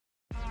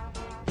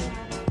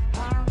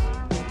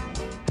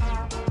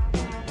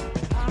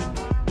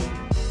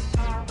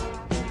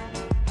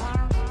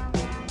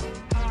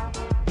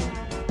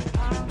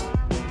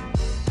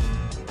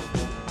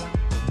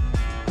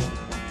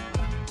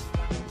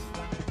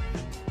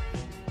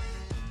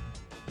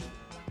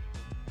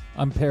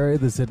I'm Perry,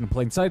 this is Hidden in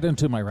Plain Sight, and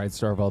to my right,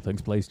 star of all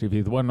things, Place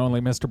TV, the one and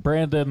only Mr.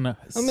 Brandon I'm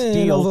Steele.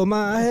 in over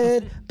my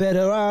head,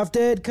 better off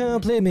dead,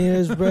 complete me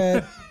as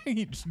bread.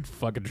 He just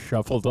fucking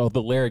shuffled all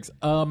the lyrics.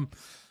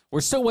 We're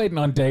still waiting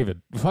on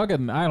David.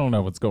 Fucking, I don't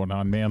know what's going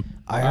on, man.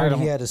 I heard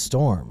he had a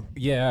storm.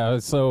 Yeah,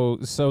 so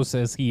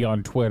says he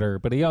on Twitter,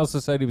 but he also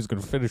said he was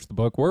going to finish the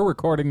book. We're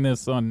recording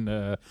this on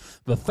the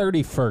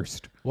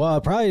 31st. Well,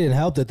 it probably didn't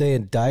help that they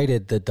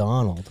indicted the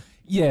Donald.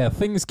 Yeah,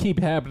 things keep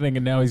happening,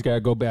 and now he's got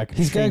to go back.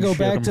 He's got to go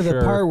back to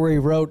the part where he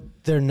wrote,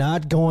 "They're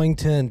not going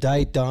to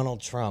indict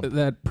Donald Trump."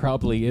 That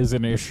probably is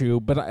an issue,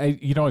 but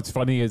what's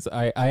funny is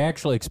I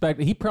actually expect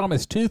he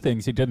promised two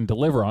things he didn't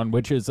deliver on,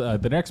 which is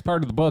the next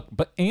part of the book,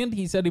 and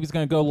he said he was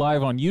going to go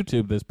live on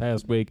YouTube this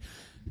past week.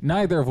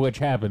 Neither of which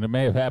happened. It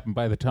may have happened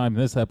by the time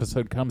this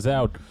episode comes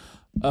out.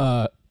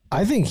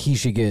 I think he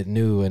should get a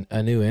new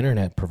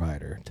internet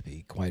provider, to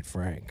be quite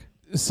frank.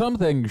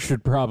 Something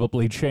should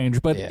probably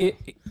change, but yeah.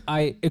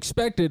 I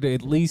expected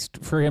at least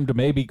for him to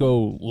maybe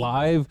go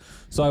live,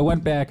 so I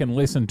went back and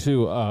listened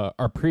to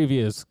our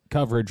previous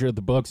coverage of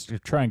the books to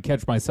try and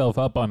catch myself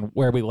up on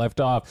where we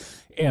left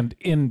off, and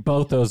in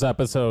both those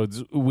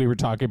episodes, we were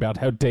talking about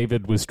how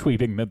David was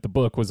tweeting that the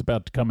book was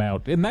about to come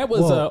out, and that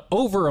was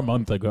over a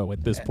month ago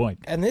at this point.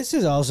 And this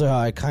is also how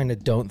I kind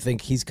of don't think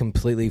he's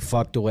completely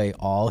fucked away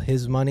all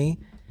his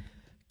money,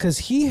 because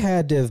he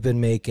had to have been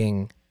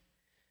making...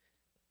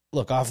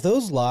 Look, off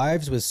those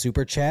lives with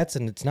super chats,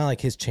 and it's not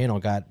like his channel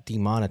got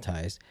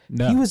demonetized.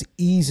 No. He was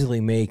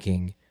easily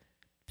making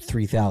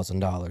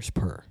 $3,000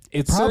 per.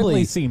 It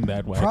certainly seemed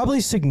that way. Probably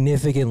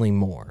significantly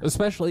more.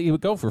 Especially, he would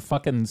go for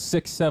fucking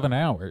 6-7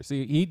 hours.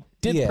 He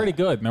did pretty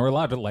good, and there were a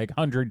lot of like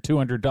 $100,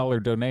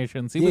 $200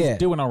 donations. He was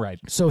doing all right.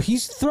 So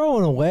he's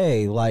throwing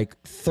away like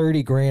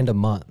 $30,000 a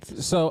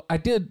month. So I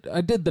did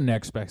the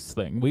next best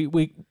thing.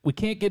 We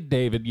can't get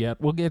David yet.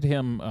 We'll get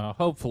him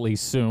hopefully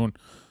soon.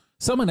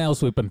 Someone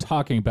else we've been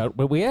talking about,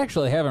 but we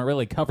actually haven't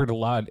really covered a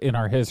lot in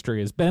our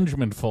history, is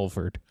Benjamin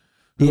Fulford.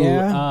 Who,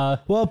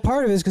 well,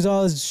 part of it is because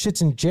all his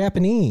shit's in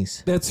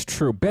Japanese. That's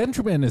true.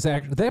 Benjamin is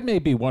actually, that may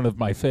be one of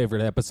my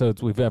favorite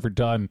episodes we've ever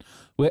done.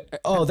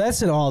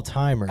 That's an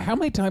all-timer. How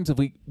many times have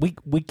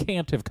we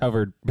can't have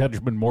covered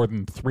Benjamin more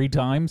than 3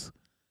 times?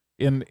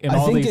 In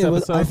all these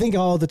episodes? I think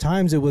all the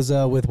times it was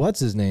with what's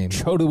his name?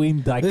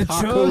 Chodoin Daikaku.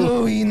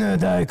 Chodoin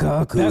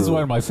Daikaku. That's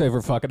one of my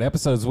favorite fucking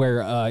episodes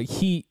where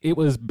it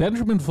was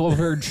Benjamin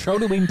Fulford,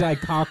 Chodoin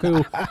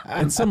Daikaku,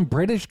 and some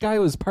British guy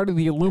who was part of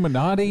the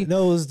Illuminati.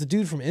 No, it was the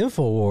dude from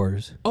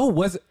InfoWars. Oh,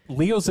 was it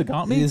Leo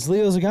Zagami? It's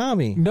Leo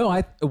Zagami. No,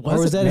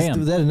 was that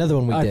another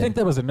one we did? I think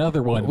that was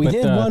another one. We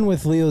did one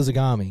with Leo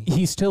Zagami.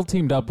 He still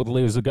teamed up with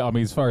Leo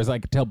Zagami as far as I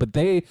could tell, but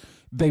they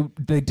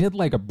did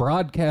like a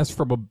broadcast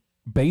from a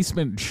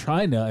basement in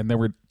China, and they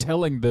were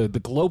telling the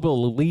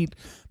global elite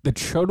that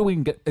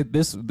Chodoin,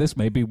 this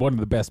may be one of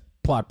the best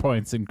plot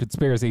points in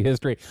conspiracy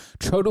history.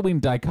 Chodoin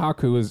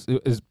Daikaku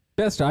is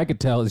best I could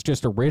tell is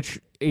just a rich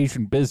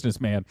Asian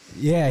businessman.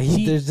 Yeah,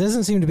 there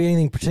doesn't seem to be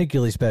anything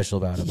particularly special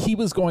about him. He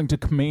was going to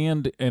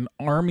command an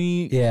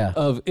army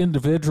of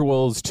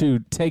individuals to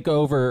take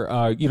over,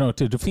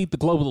 to defeat the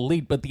global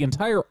elite, but the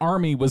entire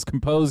army was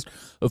composed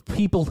of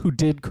people who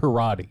did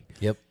karate.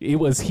 Yep.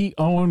 He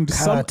owned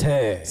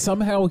karate.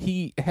 Somehow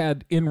he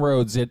had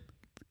inroads at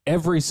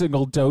every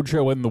single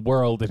dojo in the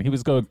world, and he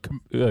was going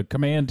to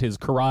command his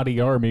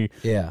karate army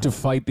to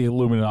fight the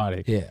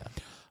Illuminati. Yeah.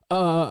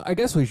 I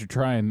guess we should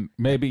try and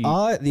maybe...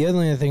 the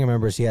only thing I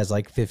remember is he has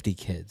like 50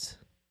 kids.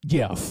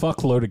 Yeah, a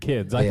fuckload of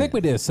kids. I think we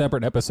did a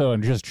separate episode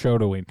on just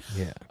Chodoin.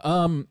 Yeah.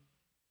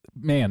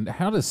 Man,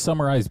 how to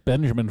summarize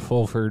Benjamin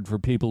Fulford for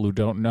people who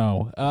don't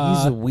know?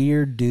 He's a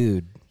weird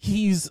dude.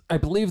 He's, I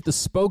believe, the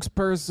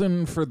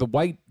spokesperson for the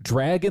White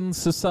Dragon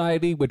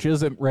Society, which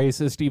isn't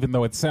racist, even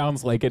though it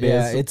sounds like it is.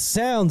 Yeah, it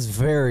sounds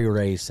very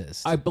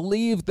racist. I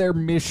believe their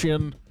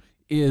mission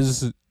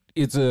is...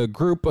 It's a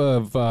group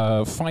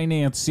of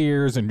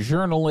financiers and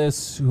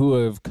journalists who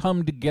have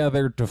come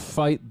together to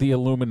fight the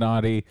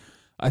Illuminati,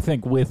 I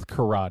think, with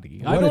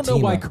karate. I don't know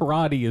why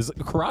karate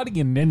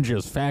and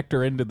ninjas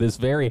factor into this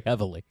very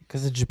heavily.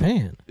 Because of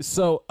Japan.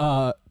 So,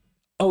 I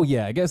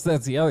guess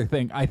that's the other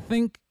thing. I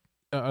think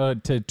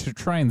to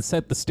try and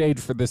set the stage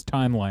for this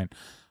timeline,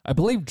 I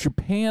believe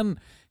Japan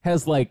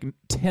has like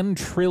 $10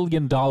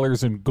 trillion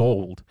in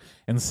gold,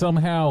 and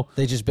somehow...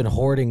 They've just been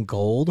hoarding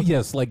gold?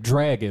 Yes, like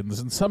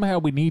dragons, and somehow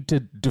we need to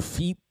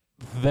defeat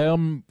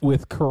them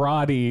with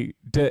karate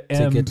to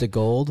get the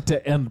gold?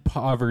 To end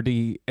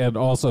poverty and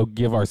also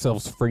give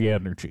ourselves free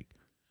energy.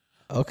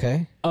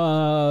 Okay.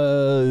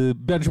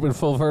 Benjamin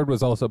Fulford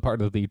was also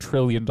part of the $1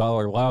 trillion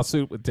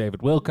lawsuit with David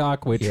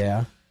Wilcock, which...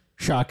 Yeah.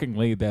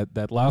 Shockingly,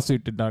 that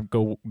lawsuit did not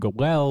go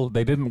well.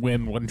 They didn't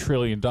win $1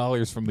 trillion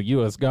from the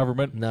U.S.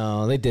 government.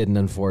 No, they didn't,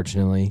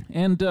 unfortunately.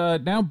 And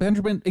now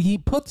Benjamin,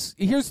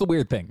 here's the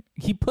weird thing.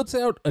 He puts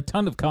out a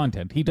ton of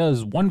content. He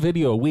does one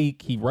video a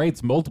week. He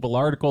writes multiple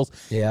articles.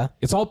 Yeah.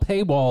 It's all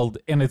paywalled,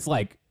 and it's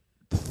like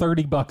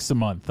 $30 a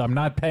month. I'm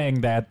not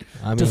paying that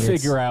I to mean,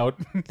 figure out.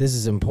 This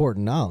is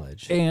important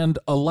knowledge. And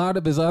a lot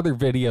of his other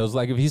videos,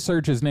 like if you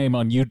search his name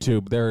on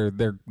YouTube,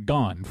 they're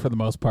gone for the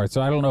most part.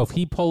 So I don't know if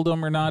he pulled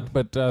them or not.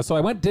 But so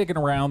I went digging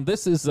around.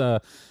 This is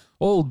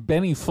old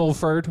Benny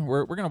Fulford.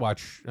 We're gonna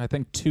watch, I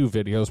think, 2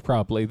 videos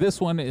probably.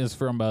 This one is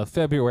from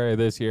February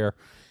this year,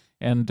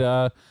 and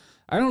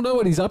I don't know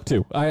what he's up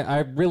to. I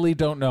really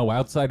don't know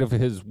outside of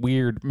his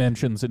weird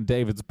mentions in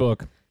David's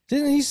book.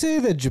 Didn't he say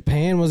that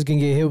Japan was going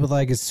to get hit with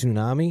like a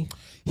tsunami?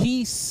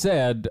 He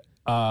said,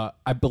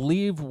 I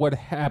believe what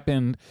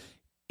happened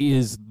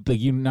is the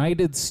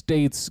United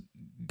States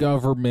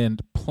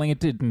government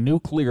planted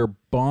nuclear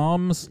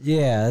bombs.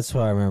 Yeah, that's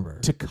what I remember.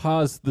 To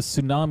cause the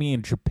tsunami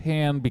in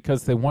Japan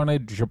because they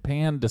wanted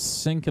Japan to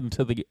sink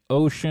into the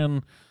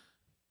ocean.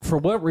 For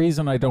what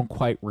reason, I don't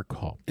quite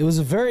recall. It was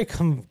a very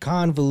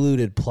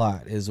convoluted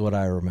plot, is what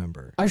I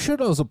remember. I should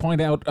also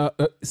point out,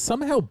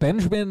 somehow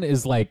Benjamin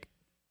is like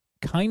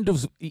kind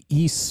of,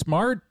 he's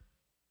smart,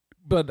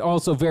 but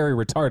also very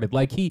retarded.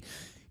 Like he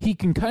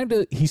can kind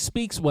of, he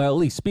speaks well.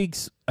 He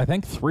speaks, I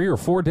think, 3 or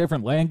 4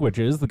 different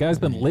languages. The guy's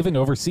been living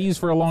overseas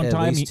for a long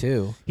time. At least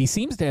 2. He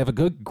seems to have a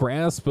good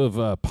grasp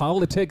of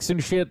politics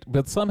and shit,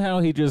 but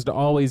somehow he just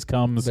always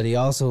comes But he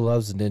also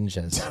loves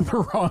ninjas. to the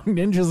wrong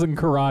ninjas and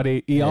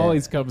karate. He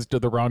always comes to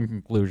the wrong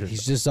conclusion.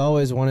 He's just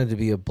always wanted to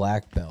be a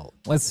black belt.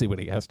 Let's see what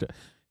he has to.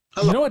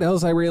 You know what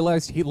else I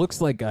realized? He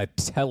looks like a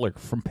Teller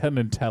from Penn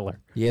and Teller.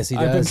 Yes, he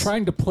does. I've been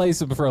trying to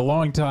place him for a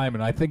long time,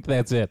 and I think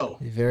that's it.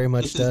 He very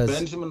much does. This is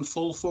Benjamin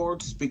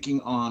Fulford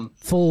speaking on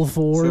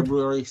Fulford.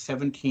 February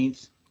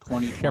 17th,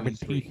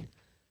 2023.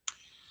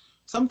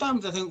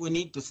 Sometimes I think we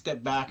need to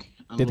step back.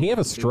 And Did he have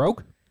a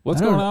stroke? What's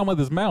going on with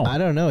his mouth? I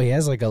don't know. He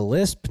has like a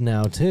lisp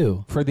now,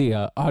 too. For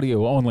the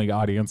audio-only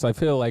audience, I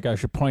feel like I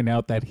should point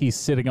out that he's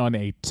sitting on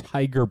a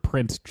tiger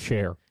print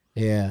chair.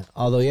 Yeah.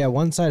 Although, yeah,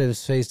 one side of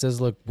his face does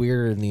look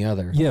weirder than the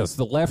other. Yes,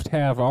 the left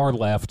half, our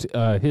left,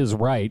 his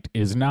right,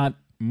 is not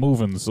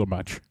moving so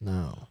much.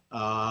 No.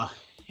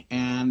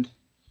 And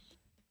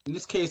in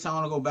this case, I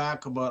want to go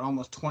back about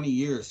almost 20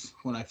 years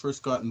when I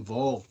first got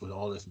involved with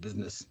all this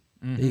business.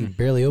 Mm-hmm. He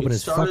barely opened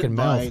his fucking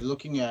mouth. By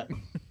looking at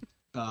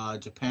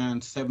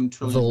Japan's $7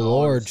 trillion. The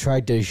Lord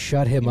tried to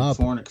shut him up.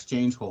 Foreign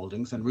exchange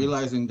holdings, and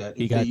realizing that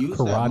He if got they use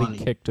that karate money,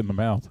 kicked in the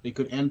mouth. they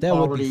could end That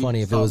poverty. would be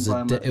funny if it was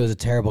a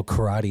terrible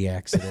karate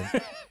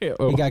accident.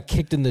 Oh. He got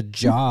kicked in the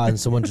jaw and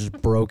someone just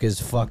broke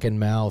his fucking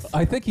mouth.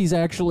 I think he's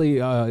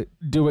actually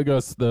doing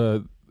us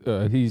the.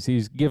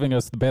 He's giving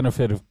us the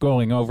benefit of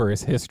going over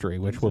his history,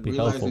 which will be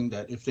helpful. Realizing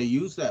that if they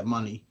use that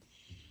money,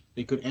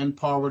 they could end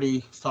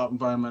poverty, stop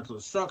environmental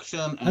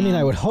destruction. I mean,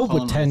 I would hope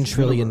with $10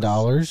 trillion.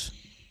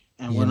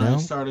 And when I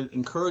started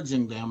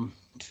encouraging them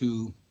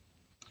to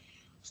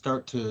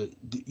start to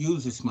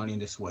use this money in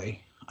this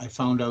way, I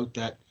found out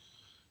that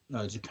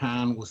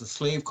Japan was a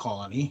slave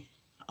colony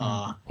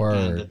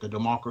and that the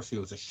democracy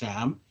was a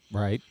sham.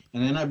 Right.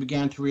 And then I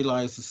began to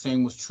realize the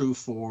same was true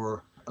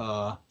for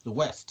the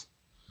West,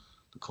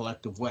 the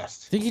collective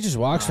West. I think he just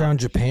walks around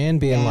Japan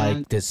being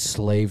like, this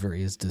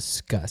slavery is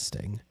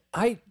disgusting.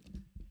 I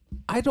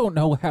don't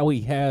know how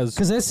he has.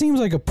 Because that seems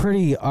like a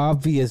pretty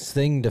obvious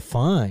thing to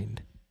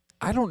find.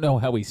 I don't know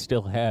how he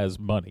still has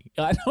money.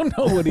 I don't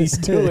know what he's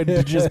doing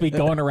to just be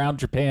going around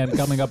Japan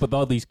coming up with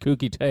all these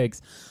kooky takes.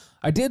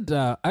 I don't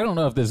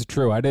know if this is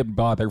true. I didn't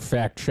bother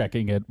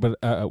fact-checking it, but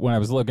when I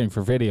was looking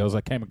for videos,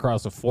 I came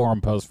across a forum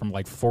post from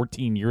like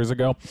 14 years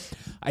ago.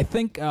 I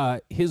think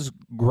his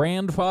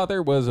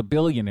grandfather was a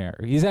billionaire.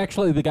 He's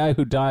actually the guy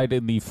who died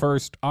in the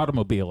first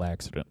automobile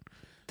accident.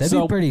 That'd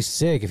be pretty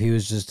sick if he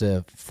was just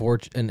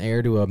an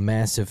heir to a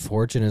massive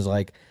fortune. Is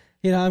like,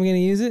 you know, I'm going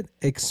to use it,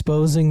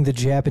 exposing the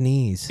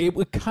Japanese. It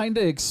would kind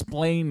of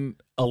explain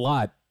a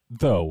lot,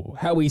 though,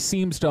 how he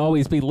seems to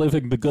always be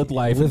living the good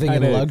life. Living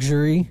in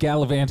luxury.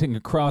 Gallivanting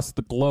across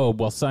the globe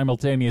while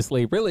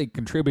simultaneously really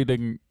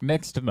contributing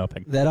next to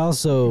nothing. That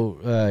also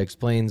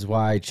explains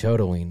why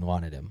Chodowin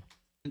wanted him.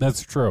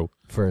 That's true.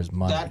 For his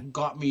money. That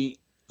got me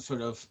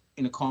sort of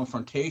in a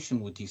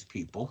confrontation with these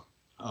people.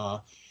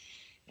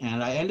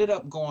 And I ended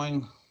up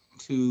going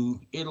to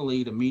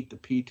Italy to meet the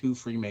P2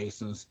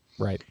 Freemasons.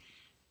 Right.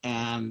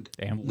 And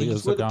Leo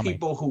these were the Zagami.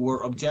 people who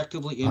were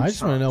objectively in I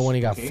just want to know when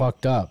he got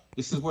fucked up.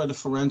 This is where the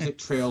forensic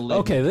trail led.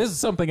 Okay, this is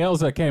something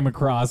else I came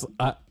across.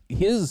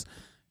 His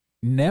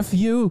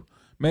nephew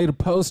made a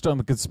post on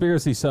the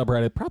conspiracy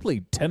subreddit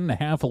probably 10 and a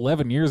half,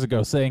 11 years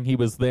ago saying he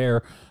was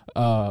there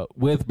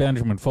with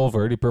Benjamin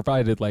Fulford. He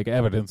provided like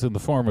evidence in the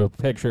form of a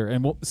picture.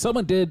 And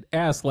someone did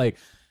ask like,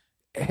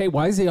 hey,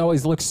 why does he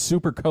always look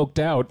super coked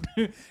out?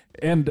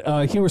 And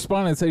he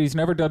responded and said he's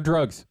never done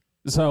drugs.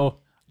 So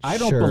I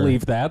don't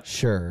believe that.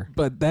 Sure.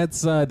 But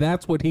that's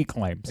what he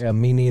claims. Yeah,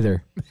 me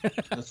neither.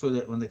 That's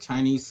when the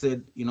Chinese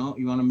said, you know,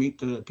 you want to meet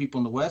the people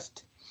in the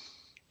West,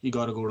 you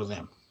got to go to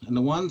them. And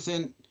the ones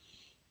in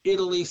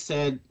Italy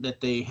said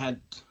that they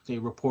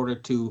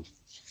reported to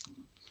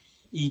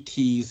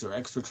ETs or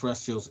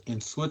extraterrestrials in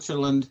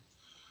Switzerland,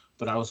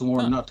 but I was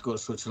warned not to go to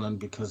Switzerland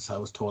because I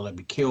was told I'd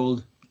be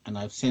killed. and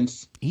I've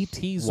since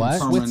ET's What? in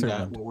determined that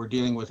Switzerland. what we're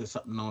dealing with is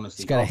something known as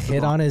the He's got a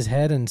hit on his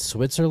head in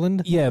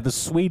Switzerland. Yeah, the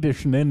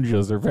Swedish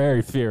ninjas are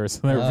very fierce.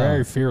 They're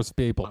very fierce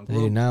people. They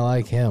do not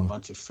like a him.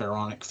 bunch of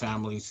pharaonic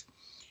families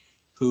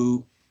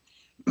who,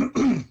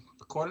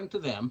 according to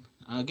them,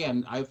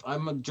 again,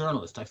 I'm a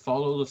journalist. I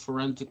follow the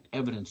forensic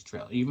evidence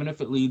trail, even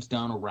if it leads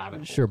down a rabbit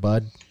hole. Sure,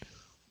 bud.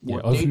 Yeah,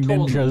 What of they told me-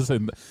 ninjas,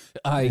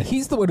 and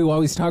he's the one who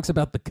always talks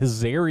about the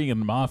Khazarian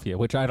mafia,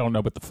 which I don't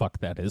know what the fuck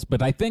that is,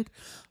 but I think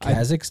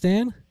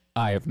Kazakhstan?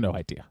 I have no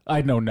idea.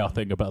 I know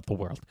nothing about the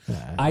world.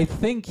 I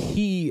think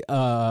he,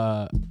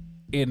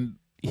 in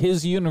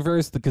his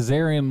universe, the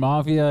Khazarian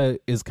mafia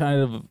is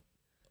kind of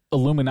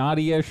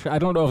Illuminati-ish. I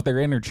don't know if they're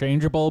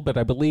interchangeable, but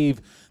I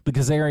believe the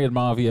Khazarian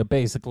mafia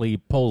basically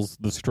pulls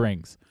the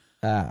strings.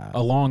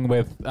 Along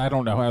with, I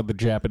don't know how the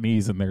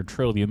Japanese and their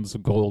trillions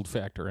of gold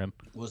factor in.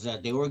 was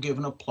that they were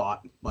given a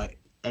plot by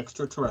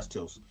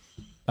extraterrestrials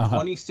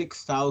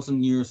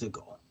 26,000 years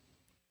ago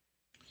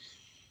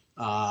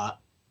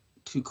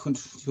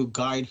to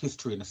guide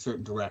history in a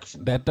certain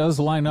direction. That does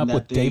line up that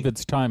with they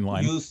David's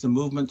timeline. Use the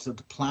movements of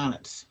the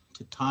planets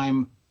to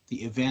time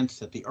the events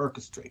that they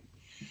orchestrate.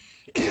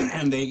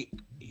 And they,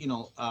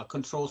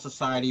 control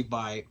society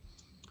by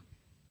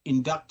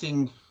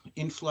inducting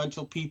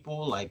influential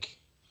people like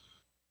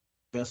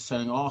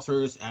best-selling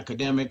authors,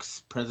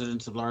 academics,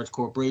 presidents of large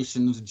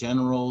corporations,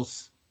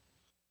 generals,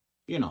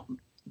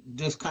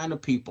 this kind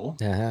of people,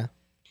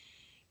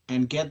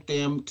 and get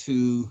them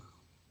to,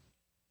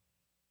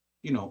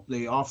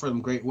 they offer them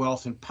great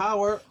wealth and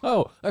power.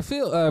 Oh, I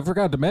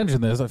forgot to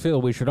mention this. I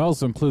feel we should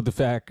also include the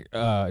fact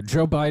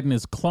Joe Biden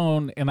is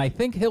clone, and I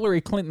think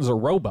Hillary Clinton's a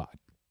robot.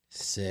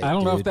 Sick, I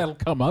don't know if dude. that'll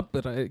come up,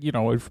 but we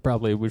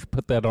should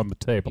put that on the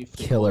table. If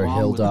they Killer go along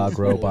hill with dog this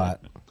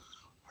robot.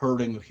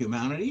 hurting of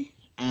humanity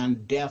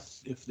and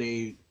death if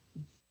they,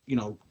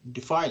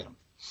 defy them.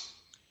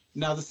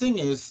 Now, the thing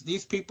is,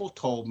 these people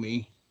told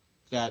me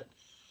that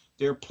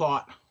their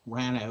plot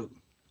ran out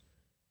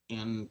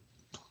in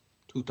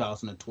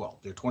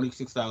 2012. Their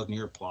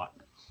 26,000-year plot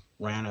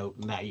ran out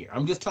in that year.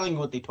 I'm just telling you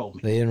what they told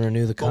me. They didn't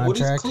renew the But what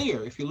is contract.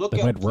 clear, if you look They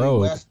at went the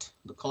rogue. West,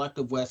 the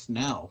collective West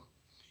now,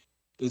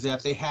 is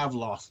that they have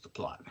lost the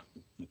plot.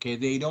 Okay,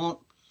 they don't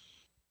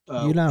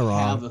You're not wrong.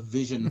 have a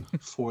vision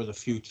for the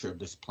future of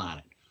this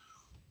planet.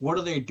 What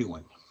are they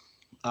doing?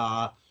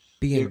 They're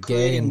Being gay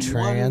creating and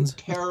trans. one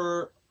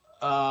terror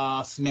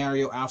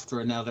scenario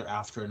after another.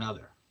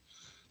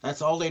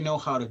 That's all they know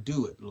how to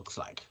do, it looks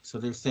like. So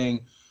they're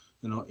saying,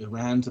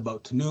 Iran's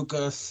about to nuke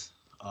us.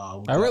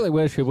 I really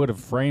wish he would have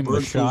framed the bird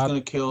flu's shot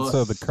gonna kill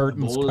so us, the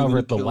curtains Ebola's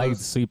covered the gonna kill light us,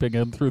 seeping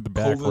in through the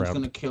COVID's going to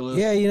background. kill us.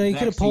 Yeah, you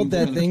could have pulled vaccine's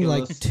that gonna thing kill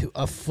like us.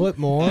 a foot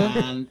more,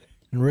 And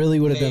and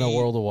really would have been a they-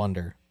 world of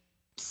wonder.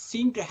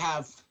 seem to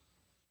have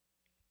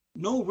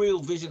no real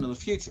vision of the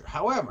future.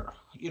 However,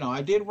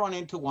 I did run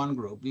into one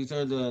group. These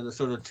are the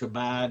sort of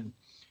Chabad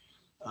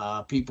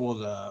people,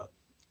 the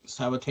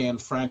Sabbatean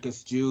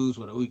Frankist Jews,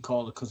 what we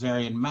call the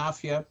Khazarian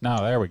Mafia. No,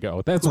 there we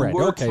go. That's Who right.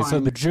 were Okay, so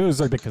trying- the Jews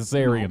are the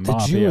Khazarian The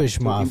mafia. Jewish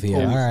to mafia.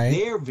 All impose right.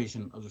 their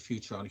vision of the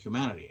future on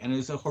humanity. And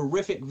it's a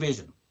horrific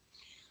vision.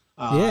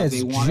 Yeah, it's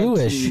they wanted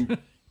Jewish. to,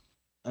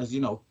 as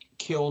you know,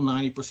 kill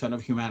 90%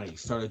 of humanity,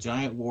 start a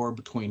giant war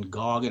between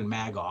Gog and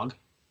Magog.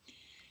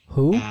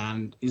 Who?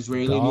 And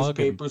Israeli Gog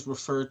newspapers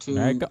refer to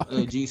Magog?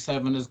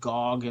 G7 as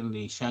Gog and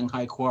the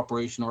Shanghai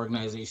Cooperation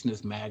Organization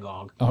as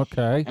Magog.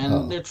 Okay.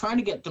 And they're trying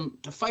to get them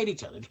to fight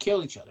each other, to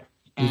kill each other.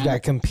 We've and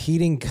got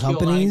competing kill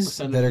companies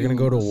 90% that of are going to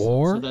go to humans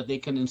war. so that they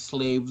can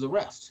enslave the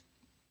rest.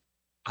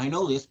 I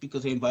know this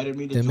because they invited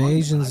me to The join them,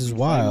 Asians and I've is been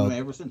fighting wild. them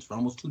ever since, for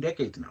almost 2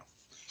 decades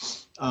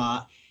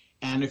now.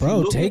 And if Bro,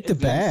 you look take at the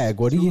events bag.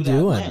 What are through you that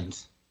doing?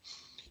 lens,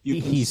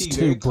 you can He's see too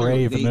very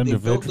clearly brave an they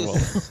built individual.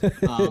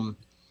 this,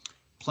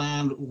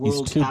 planned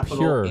world too capital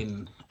pure.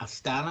 in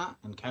Astana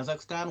in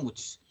Kazakhstan,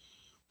 which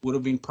would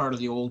have been part of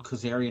the old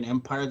Khazarian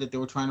Empire that they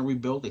were trying to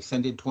rebuild. They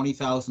sent in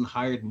 20,000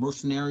 hired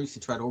mercenaries to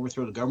try to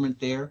overthrow the government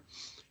there,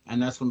 and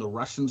that's when the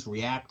Russians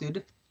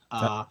reacted.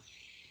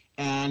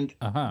 And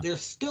they're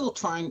still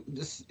trying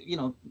this,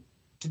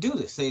 to do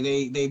this.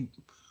 They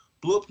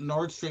blew up the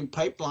Nord Stream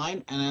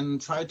pipeline and then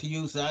tried to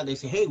use that. They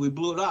say, hey, we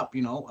blew it up,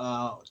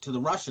 to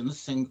the Russians,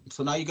 saying,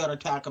 so now you got to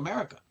attack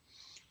America.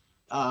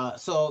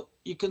 So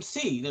you can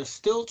see they're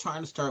still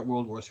trying to start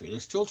World War III. They're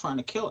still trying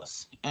to kill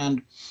us.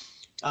 And,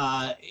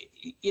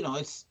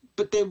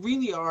 but they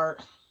really are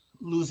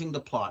losing the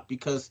plot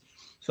because,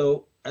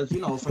 so as you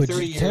know, for Would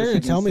 30 you years, care to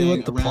they've been tell me saying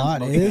what the Iran's plot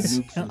about to get is?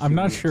 nukes in I'm 3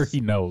 not sure weeks. he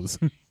knows.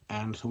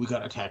 And so we got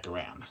to attack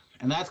Iran.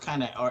 And that's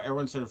kind of,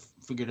 everyone sort of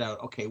figured out,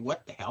 okay,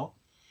 what the hell?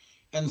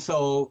 And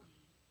so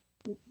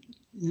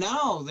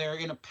now they're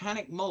in a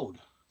panic mode.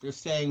 They're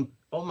saying,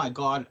 oh my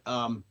God,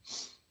 we're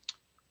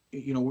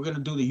going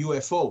to do the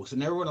UFOs.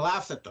 And everyone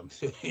laughs at them.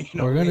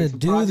 We're going to it's a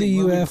do Project the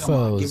Movie, come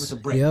on, give us a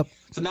UFOs. break. Yep.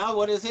 So now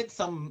what is it?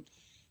 Some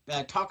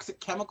toxic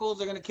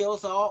chemicals are going to kill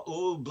us all?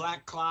 Oh,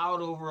 black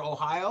cloud over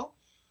Ohio?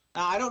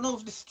 Now, I don't know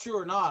if this is true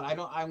or not.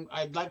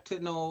 I'd like to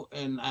know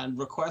and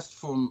request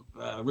from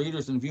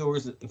readers and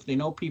viewers if they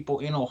know people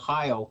in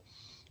Ohio,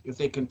 if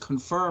they can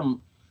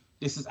confirm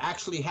this is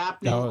actually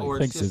happening, No, or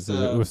he it's thinks just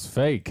it was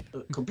fake.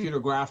 a computer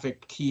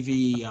graphic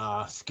TV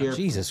scare.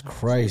 Jesus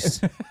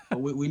Christ.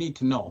 We need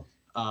to know.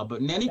 But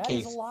in any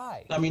case,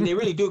 I mean, they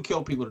really do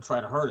kill people to try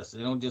to hurt us.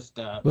 They don't just.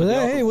 Was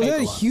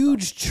that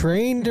huge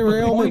train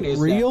derailment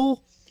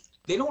real?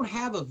 They don't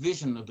have a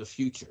vision of the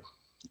future,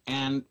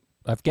 and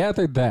I've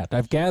gathered that.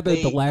 I've gathered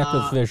the lack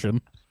of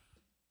vision.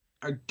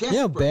 You know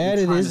how bad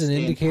it is an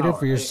indicator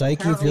for your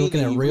psyche if you're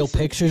looking at real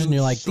pictures and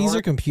you're like, these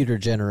are computer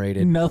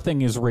generated.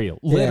 Nothing is real.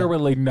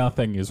 Literally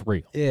nothing is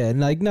real. Yeah, and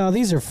like, no,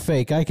 these are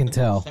fake. I can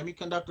tell.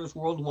 Semiconductors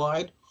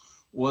worldwide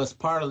was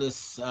part of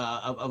this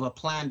of a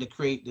plan to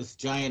create this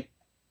giant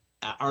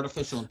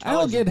artificial intelligence. I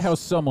don't get how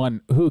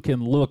someone who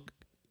can look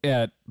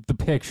at the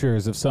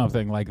pictures of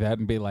something like that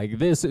and be like,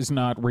 this is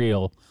not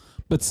real,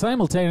 but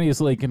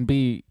simultaneously can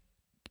be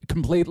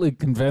completely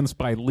convinced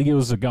by Leo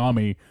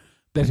Zagami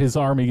that his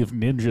army of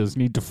ninjas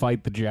need to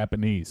fight the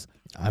Japanese.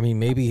 I mean,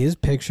 maybe his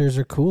pictures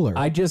are cooler.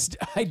 I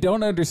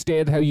don't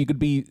understand how you could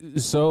be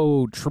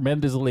so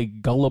tremendously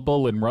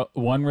gullible in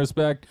one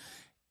respect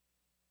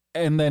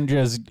and then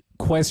just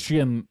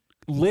question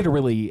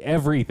literally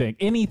everything,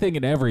 anything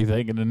and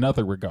everything in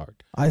another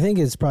regard. I think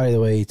it's probably the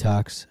way he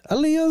talks.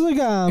 Leo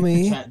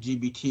Zagami.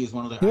 ChatGPT is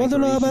one of the. You want to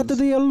know about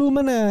the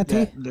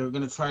Illuminati? They're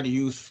going to try to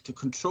use to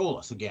control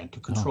us again,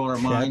 to control our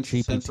minds,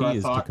 to censor our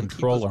thought, to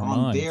control our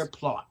minds. Their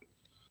plot.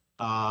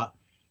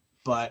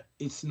 But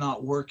it's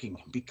not working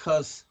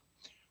because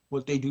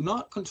what they do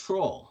not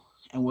control,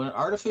 and what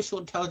artificial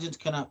intelligence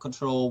cannot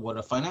control, what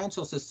a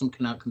financial system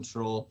cannot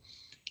control,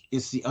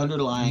 is the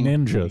underlying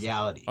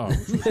reality. Oh.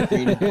 Which was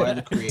created by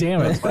the creator.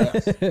 Damn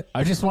it.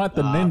 I just want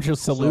the ninja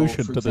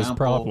solution to this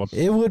problem.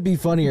 It would be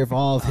funnier if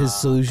all of his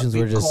solutions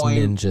were just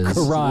ninjas.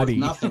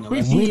 Karate.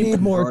 We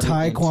need more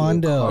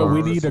taekwondo.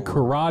 We need a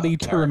karate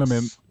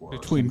tournament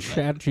between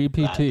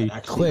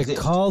ChatGPT. Quick,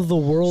 call the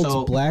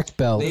world's black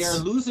belts.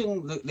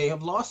 They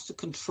have lost the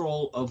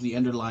control of the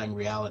underlying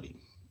reality.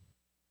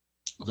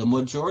 The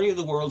majority of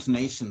the world's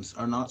nations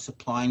are not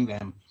supplying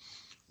them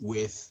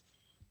with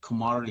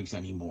commodities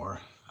anymore.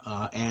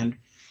 And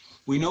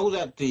we know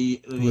that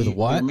the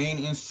main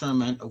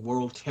instrument of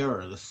world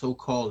terror, the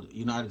so-called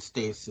United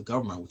States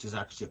government, which is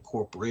actually a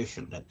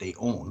corporation that they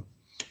own.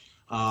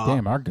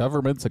 Damn, our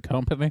government's a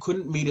company?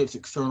 Couldn't meet its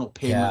external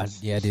payments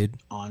dude.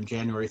 On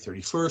January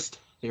 31st.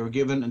 They were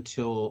given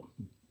until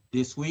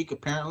this week,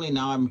 apparently.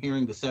 Now I'm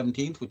hearing the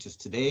 17th, which is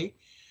today.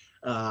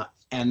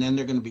 And then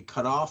they're going to be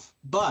cut off.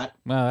 But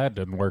no, that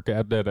didn't work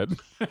out, did it?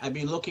 I've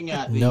been looking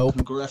at the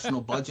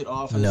Congressional Budget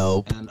Office.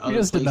 And other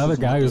just another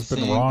guy who's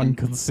been wrong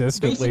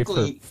consistently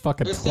for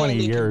fucking 20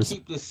 years.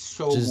 Keep this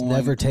show just going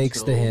never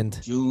takes the hint.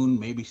 June,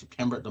 maybe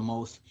September at the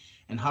most.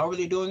 And how are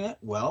they doing it?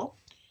 Well,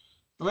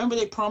 remember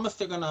they promised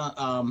they're going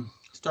to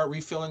start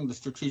refilling the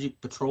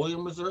Strategic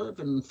Petroleum Reserve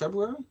in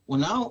February? Well,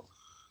 now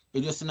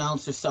they just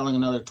announced they're selling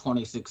another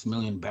 26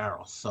 million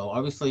barrels. So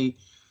obviously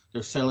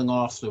they're selling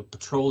off the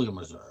petroleum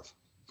reserve.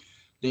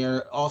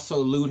 They're also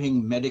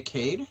looting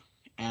Medicaid,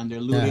 and they're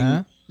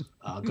looting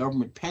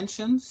government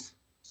pensions.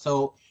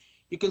 So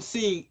you can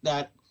see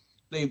that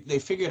they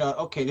figured out,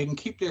 okay, they can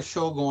keep their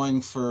show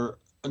going for,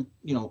 in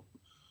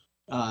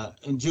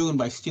June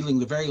by stealing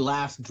the very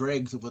last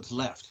dregs of what's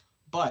left.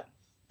 But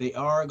they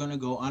are going to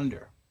go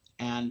under.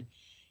 And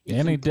it's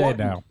any day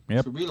now.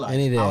 To realize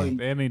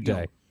any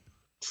day.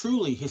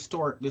 Truly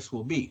historic this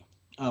will be.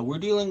 We're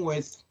dealing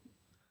with,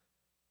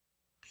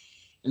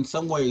 in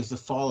some ways, the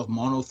fall of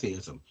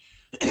monotheism.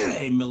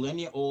 A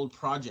millennia-old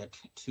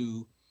project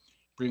to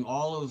bring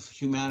all of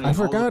humanity, I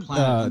forgot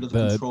under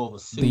the control of a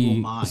single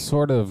mind.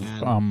 Sort of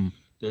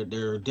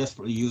they're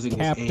desperately using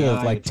captive, this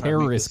AI like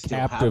terrorist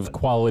captive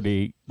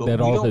quality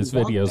that all his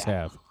videos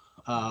have.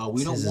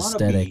 We don't want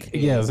to be.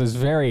 Yes, it's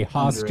very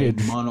hostage.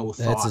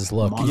 That's his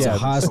look. He's a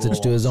hostage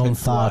to his own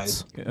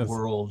thoughts.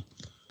 World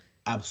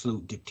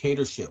absolute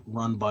dictatorship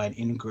run by an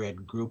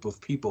integrated group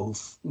of people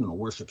who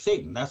worship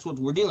Satan. That's what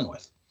we're dealing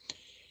with.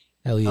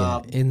 Hell yeah,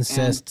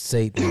 incest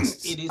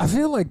Satanists. I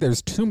feel like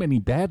there's too many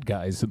bad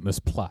guys in this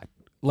plot.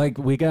 Like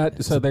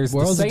there's the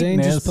world's a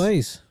dangerous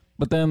place.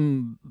 But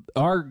then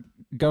our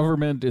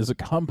government is a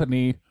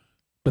company,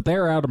 but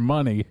they're out of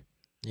money.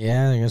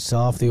 Yeah, they're gonna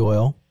sell off the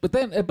oil. But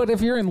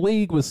if you're in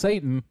league with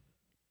Satan,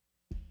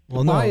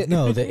 well,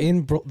 no, the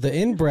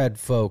inbred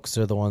folks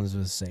are the ones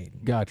with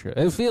Satan. Gotcha.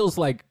 It feels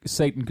like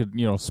Satan could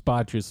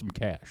spot you some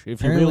cash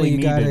if you really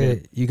needed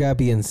it. You gotta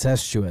be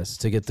incestuous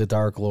to get the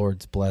Dark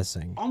Lord's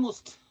blessing.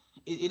 Almost.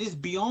 It is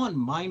beyond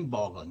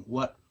mind-boggling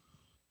what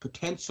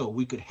potential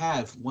we could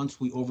have once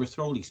we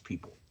overthrow these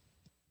people.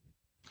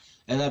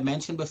 As I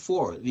mentioned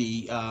before,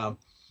 the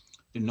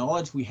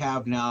knowledge we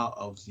have now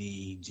of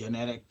the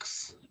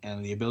genetics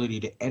and the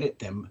ability to edit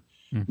them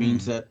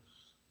means that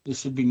there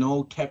should be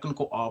no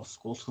technical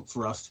obstacles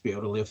for us to be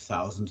able to live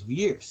thousands of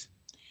years.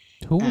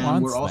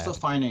 We're also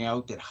finding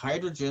out that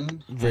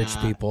hydrogen rich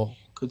people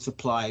could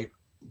supply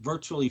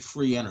virtually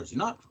free energy.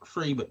 Not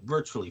free, but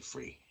virtually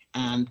free.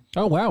 And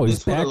oh wow,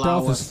 he's backed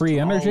off his free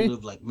energy.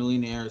 Live like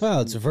millionaires.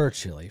 Well, it's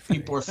virtually free.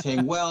 People are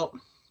saying, well,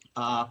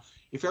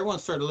 if everyone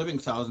started living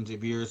thousands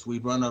of years,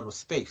 we'd run out of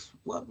space.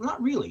 Well,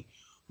 not really.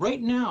 Right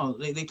now,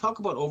 they talk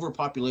about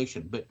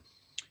overpopulation, but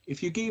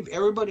if you gave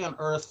everybody on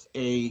Earth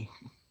a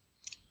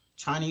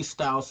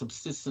Chinese-style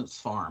subsistence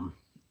farm,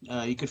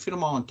 you could fit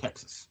them all in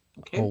Texas.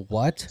 Okay. Well,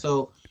 what?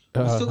 So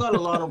we still got a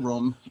lot of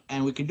room,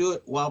 and we can do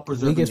it while We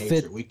preserving could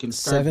nature. fit We can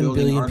start 7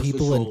 building billion artificial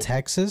people in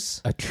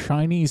Texas.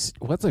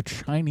 What's a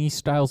Chinese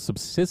style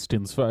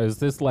subsistence? Is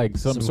this like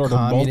some sort of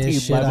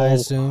communist shit, I multi-level?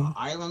 assume.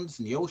 Islands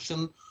in the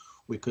ocean.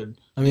 We could.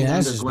 I mean, dig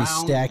that's just be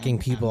underground stacking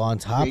and people on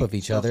top create of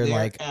each stuff other. there.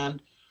 Like,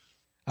 And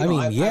I mean,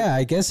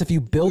 I guess if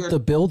you built the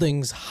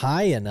buildings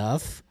high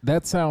enough.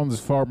 That sounds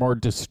far more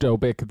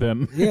dystopic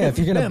than Yeah, if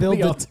you're gonna than build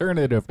the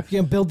alternative. If you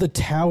can build the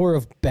Tower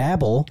of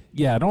Babel.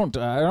 Yeah, I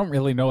don't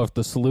really know if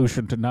the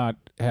solution to not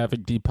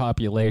having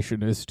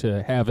depopulation is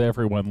to have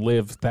everyone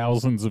live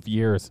thousands of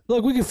years.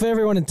 Look, we could fit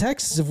everyone in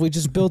Texas if we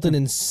just built an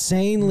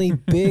insanely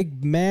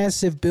big,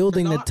 massive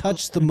building that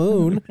touched the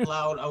moon.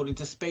 Allowed out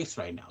into space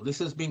right now. This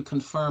has been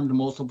confirmed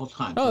multiple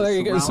times. Oh, there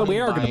you go. So we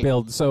are going to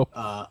build. So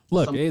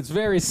look, it's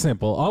very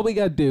simple. All we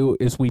got to do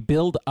is we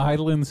build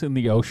islands in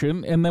the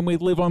ocean, and then we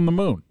live on the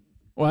moon.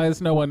 Why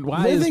is no one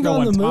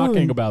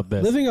talking about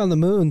this? Living on the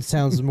moon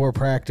sounds more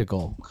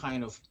practical.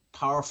 Kind of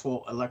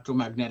powerful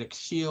electromagnetic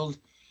shield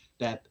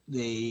that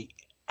they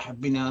have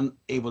been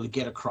unable to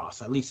get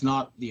across, at least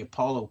not the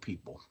Apollo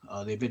people.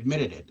 They've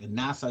admitted it, and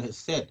NASA has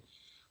said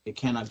they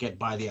cannot get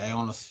by the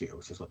ionosphere,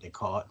 which is what they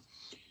call it.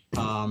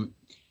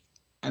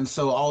 And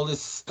so all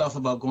this stuff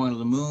about going to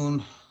the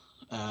moon,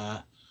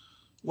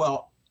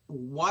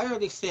 why are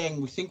they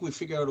saying we think we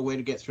figured out a way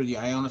to get through the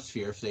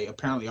ionosphere if they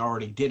apparently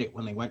already did it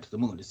when they went to the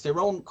moon? It's their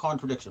own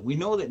contradiction. We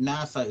know that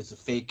NASA is a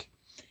fake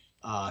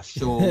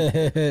show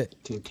to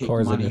take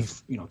money,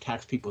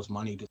 tax people's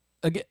money.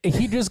 Again,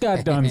 he just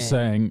got done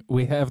saying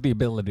we have the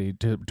ability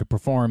to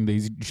perform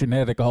these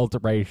genetic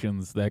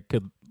alterations that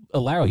could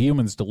allow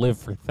humans to live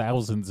for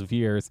thousands of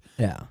years.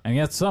 Yeah. And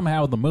yet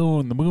somehow the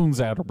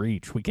moon's out of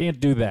reach. We can't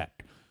do that.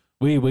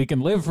 We can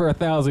live for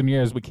 1,000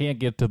 years. We can't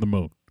get to the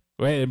moon.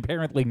 We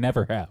apparently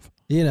never have.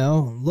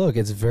 Look,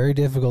 it's very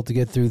difficult to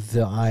get through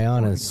the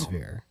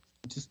ionosphere.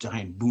 Just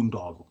giant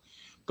boondoggle.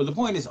 But the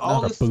point is,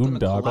 all this is going to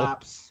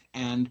collapse,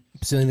 and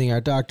it's the only thing our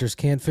doctors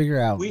can't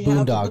figure out. We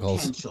boondoggles. have the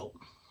potential,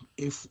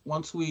 if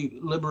once we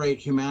liberate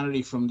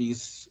humanity from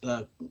these,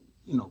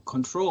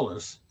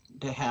 controllers,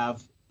 to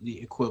have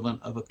the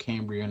equivalent of a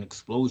Cambrian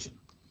explosion.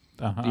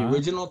 The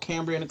original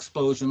Cambrian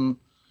explosion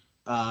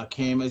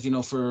came, as you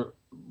know, for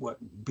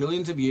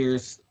billions of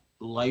years.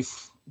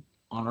 Life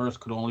on Earth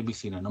could only be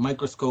seen in a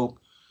microscope.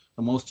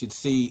 The most you'd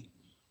see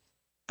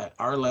at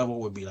our level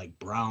would be like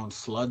brown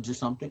sludge or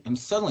something, and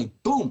suddenly,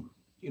 boom!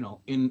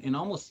 In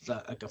almost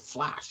like a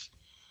flash,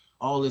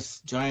 all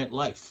this giant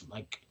life,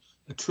 like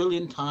 1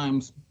 trillion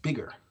times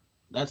bigger.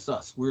 That's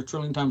us. We're 1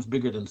 trillion times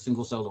bigger than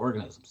single-celled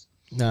organisms.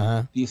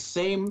 The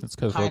same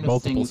kind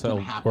of thing is going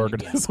to happen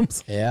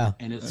organisms. Again. Yeah,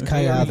 and it's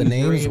kind of how the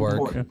names work.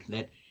 Work.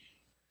 That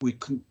we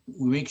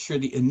make sure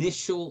the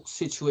initial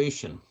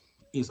situation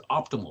is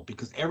optimal,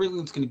 because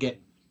everything's going to get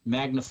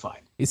magnified.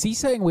 Is he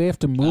saying we have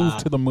to move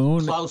to the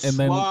moon Klaus and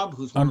then Schwab,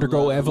 who's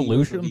undergo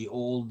evolution? The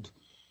old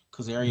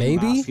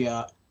Khazarian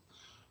mafia,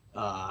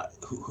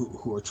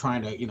 who are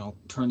trying to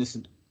turn this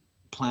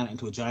planet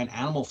into a giant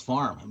animal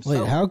farm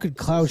himself. Wait, how could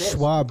Klaus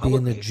Schwab be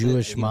in the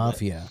Jewish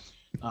mafia?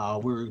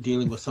 We're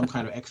dealing with some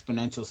kind of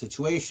exponential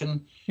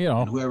situation.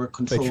 And whoever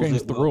controls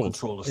it will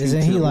control the future.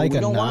 Isn't he like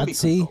a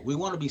Nazi? We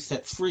want to be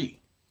set free.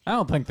 I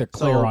don't think they're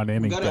clear on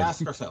anything. We got to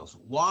ask ourselves,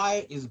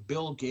 why is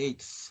Bill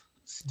Gates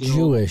still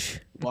Jewish,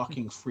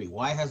 walking free?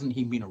 Why hasn't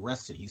he been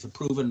arrested? He's a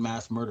proven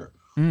mass murderer.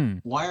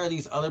 Why are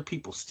these other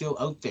people still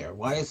out there?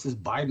 Why is this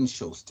Biden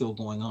show still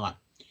going on?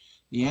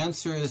 The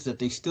answer is that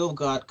they still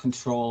got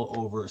control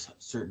over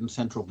certain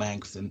central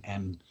banks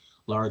and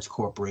large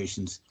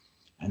corporations,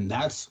 and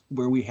that's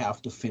where we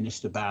have to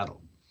finish the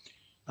battle.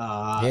 We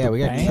got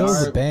to kill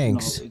the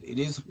banks. It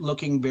is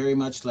looking very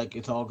much like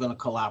it's all going to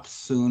collapse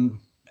soon.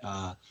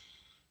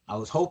 I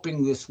was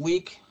hoping this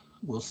week.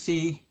 We'll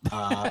see.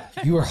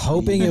 You were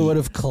hoping it would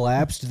have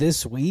collapsed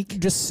this week?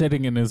 Just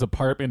sitting in his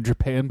apartment in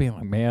Japan being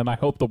like, man, I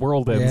hope the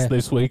world ends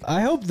this week.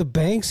 I hope the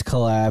banks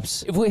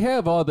collapse. If we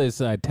have all this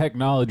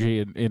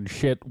technology and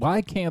shit, why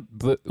do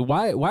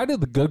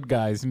the good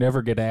guys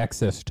never get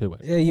access to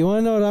it? Yeah, you want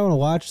to know what I want to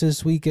watch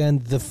this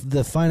weekend?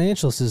 The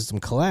financial system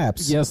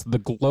collapse. Yes, the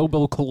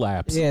global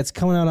collapse. Yeah, it's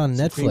coming out on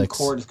Netflix. Supreme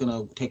Court is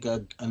going to take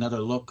another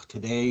look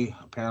today,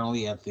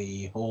 apparently, at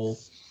the whole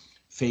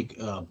fake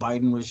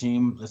Biden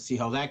regime. Let's see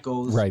how that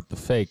goes. Right, the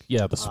fake.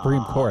 Yeah, the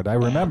Supreme Court. I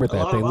remember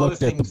that. They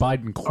looked at the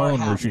Biden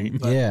clone regime.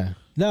 Yeah.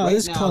 No, right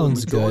this now,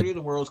 clone's the majority good.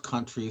 of the world's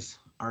countries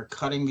are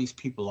cutting these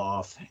people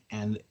off,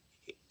 and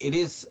it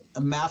is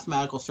a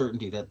mathematical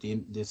certainty that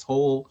this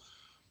whole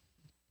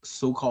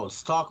so-called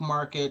stock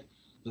market,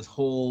 this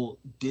whole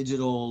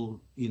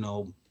digital,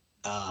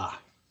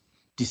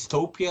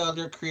 dystopia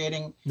they're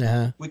creating,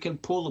 we can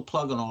pull the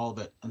plug on all of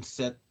it and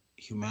set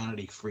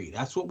humanity free.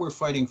 That's what we're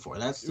fighting for.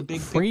 That's the big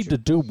free picture. To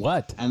do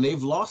what? And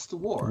they've lost the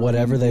war.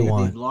 Whatever they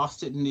want. They've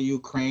lost it in the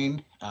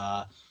Ukraine.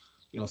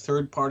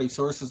 Third-party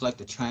sources like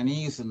the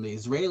Chinese and the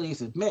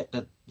Israelis admit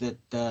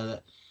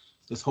that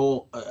this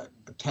whole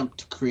attempt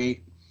to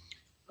create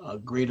a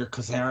greater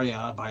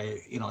Khazaria by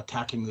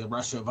attacking the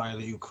Russia via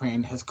the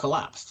Ukraine has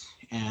collapsed,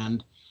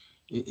 and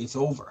it's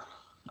over.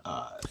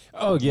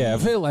 Oh yeah, I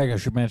feel like I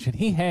should mention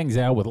he hangs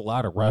out with a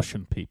lot of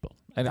Russian people,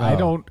 and I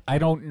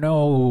don't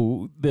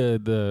know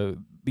the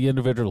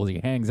individuals he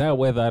hangs out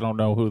with. I don't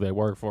know who they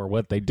work for,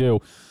 what they do,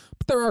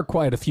 but there are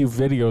quite a few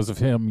videos of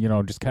him,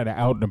 just kind of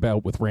out and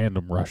about with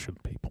random Russian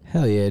people.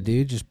 Hell yeah,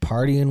 dude, just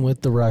partying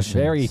with the Russians.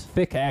 Very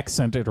thick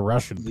accented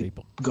Russian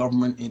people.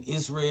 Government in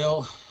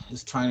Israel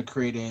is trying to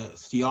create a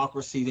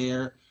theocracy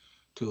there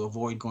to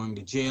avoid going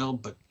to jail,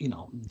 but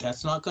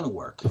that's not going to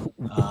work.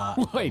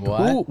 Wait,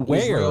 what? Where?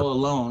 Israel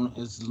alone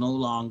is no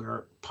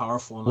longer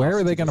powerful enough. Where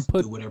are they going to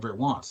put do whatever it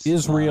wants?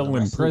 Israel the in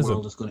rest prison? The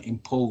world is going to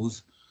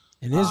impose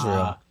in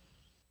Israel,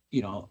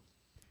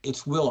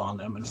 its will on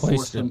them and Placed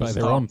force them by to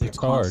their stop own their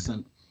petard.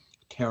 constant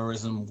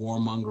terrorism,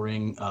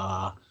 warmongering,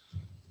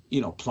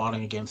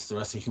 plotting against the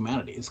rest of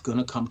humanity. It's going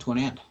to come to an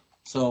end.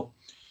 So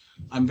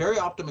I'm very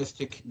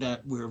optimistic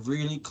that we're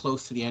really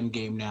close to the end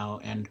game now,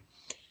 and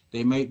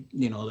they might,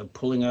 they're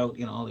pulling out,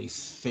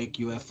 these fake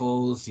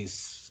UFOs,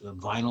 these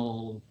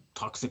vinyl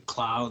toxic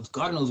clouds,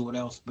 God knows what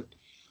else, but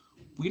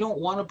we don't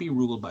want to be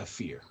ruled by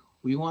fear.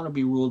 We want to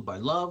be ruled by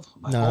love,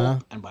 by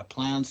hope, and by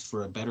plans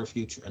for a better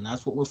future, and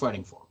that's what we're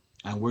fighting for,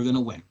 and we're going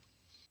to win.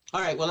 All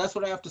right, well, that's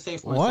what I have to say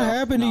for myself. What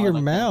happened to your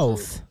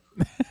mouth?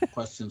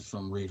 Questions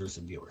from readers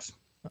and viewers.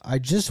 I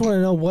just want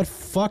to know what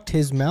fucked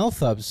his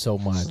mouth up so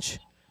much.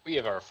 We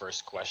have our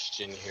first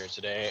question here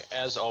today.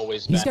 As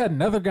always, He's got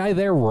another guy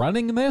there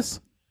running this?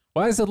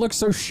 Why does it look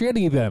so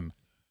shitty then?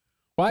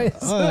 Why is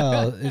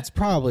Well, it's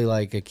probably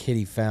like a kid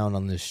he found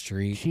on the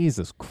street.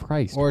 Jesus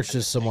Christ. Or it's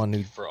just someone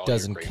who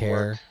doesn't care.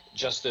 Work.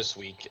 Just this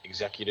week,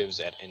 executives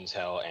at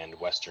Intel and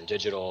Western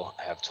Digital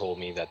have told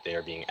me that they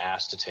are being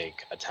asked to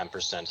take a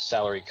 10%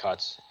 salary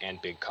cut and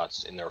big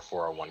cuts in their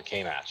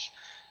 401k match,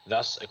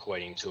 thus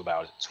equating to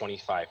about a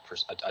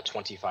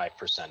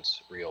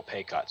 25% real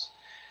pay cut.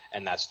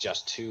 And that's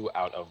just 2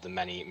 out of the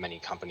many, many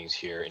companies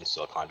here in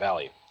Silicon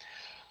Valley.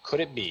 Could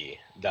it be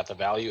that the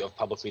value of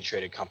publicly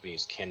traded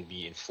companies can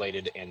be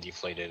inflated and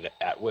deflated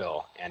at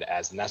will and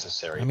as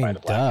necessary by the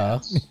Black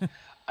Hats?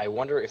 I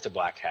wonder if the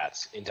Black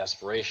Hats, in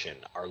desperation,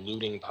 are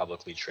looting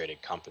publicly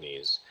traded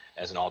companies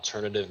as an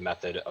alternative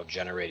method of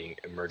generating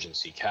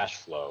emergency cash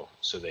flow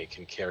so they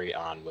can carry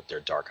on with their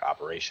dark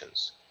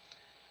operations.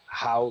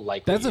 How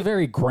likely... That's a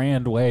very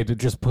grand way to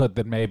just put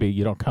that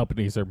maybe,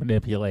 companies are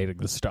manipulating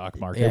the stock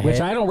market,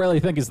 which I don't really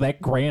think is that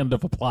grand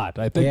of a plot.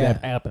 I think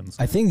that happens.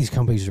 I think these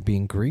companies are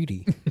being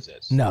greedy.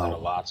 No.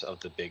 Lots of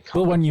the big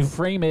companies. But when you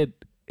frame it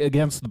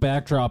against the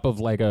backdrop of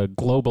like a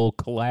global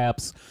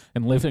collapse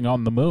and living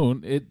on the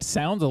moon, it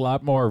sounds a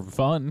lot more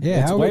fun.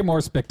 Yeah, it's way more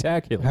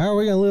spectacular. How are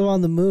we going to live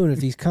on the moon if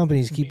these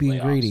companies keep being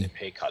greedy?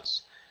 Pay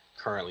cuts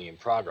currently in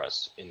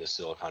progress in the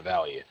Silicon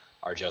Valley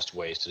are just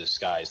ways to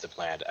disguise the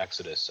planned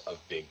exodus of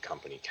big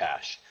company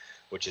cash,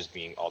 which is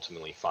being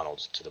ultimately funneled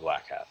to the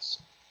Black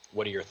Hats.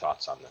 What are your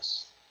thoughts on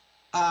this?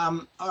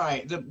 All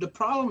right. The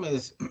problem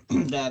is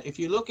that if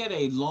you look at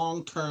a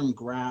long-term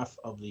graph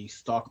of the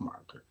stock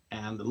market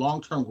and the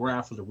long-term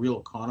graph of the real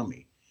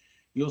economy,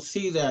 you'll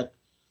see that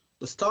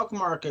the stock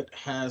market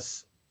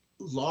has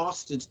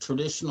lost its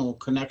traditional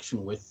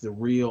connection with the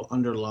real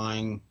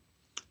underlying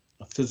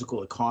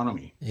physical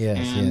economy.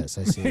 Yes,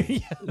 I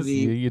see.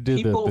 You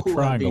do the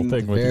triangle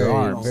thing with your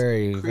arms.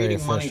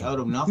 Creating money out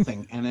of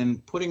nothing and then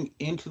putting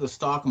into the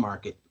stock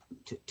market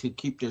to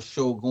keep their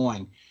show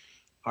going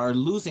are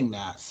losing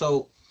that.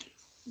 So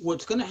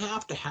what's going to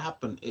have to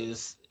happen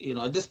is,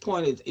 at this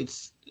point,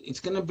 it's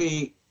going to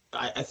be,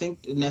 I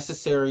think,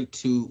 necessary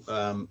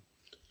to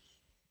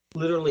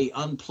literally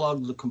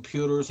unplug the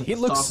computers. He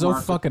looks so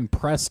fucking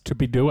pressed to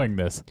be doing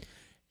this.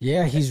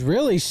 Yeah, he's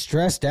really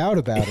stressed out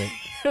about it.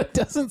 It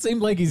doesn't seem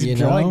like he's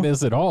enjoying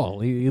this at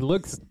all. He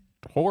looks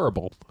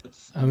horrible.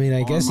 I mean,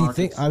 I guess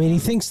he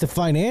thinks the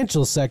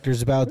financial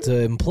sector's about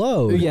to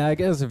implode. Yeah, I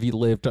guess if you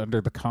lived under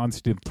the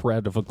constant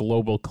threat of a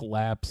global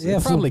collapse,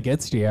 it probably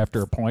gets to you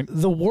after a point.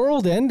 The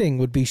world ending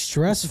would be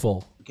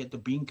stressful. Get the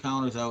bean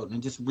counters out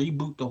and just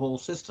reboot the whole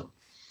system.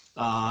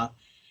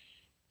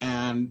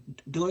 And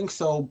doing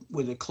so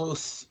with a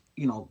close,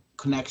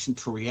 connection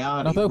to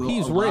reality. Although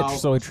he's rich,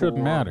 so it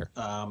shouldn't matter.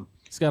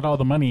 He's got all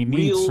the money he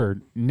needs for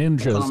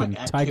ninjas and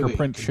tiger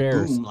print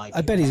shares.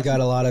 I bet he's got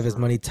a lot of his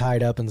money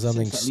tied up in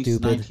something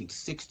stupid.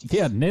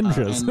 Yeah,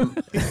 ninjas.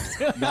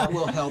 That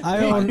will help.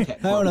 I own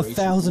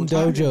 1,000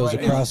 dojos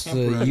across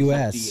the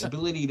U.S. The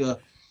ability to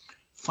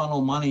funnel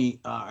money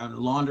and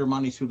launder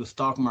money through the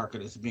stock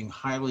market is being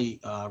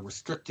highly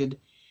restricted,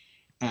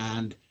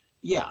 and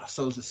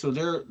so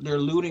they're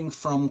looting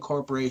from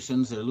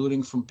corporations, they're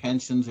looting from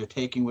pensions, they're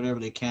taking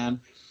whatever they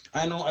can.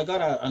 I know I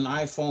got an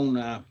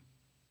iPhone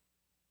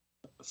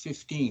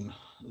 15.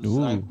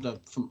 I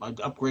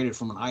upgraded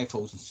from an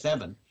iPhone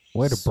 7.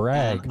 Way to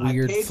brag.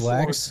 Weird I paid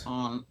flex. for it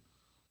on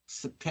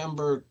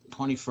September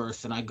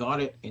 21st, and I got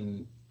it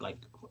in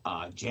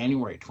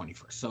January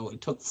 21st. So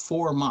it took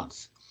 4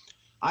 months.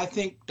 I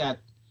think that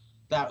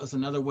was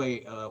another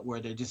way where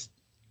they're just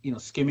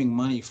skimming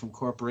money from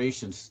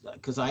corporations,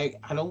 because I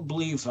don't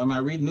believe. I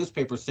read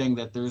newspapers saying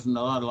that there's a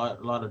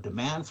lot of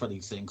demand for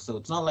these things. So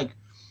it's not like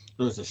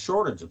there's a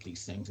shortage of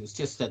these things. It's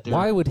just that they're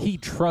Why would he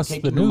trust the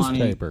taking the money-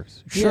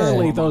 newspapers?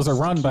 Surely those are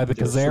run by the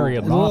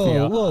Khazarian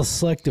mafia. A little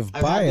selective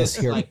I've had bias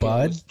this, here, like,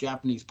 bud. with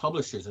Japanese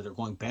publishers that are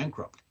going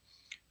bankrupt.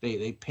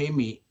 They pay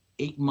me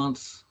 8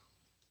 months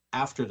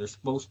after they're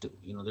supposed to.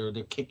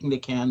 They're kicking the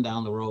can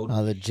down the road.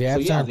 The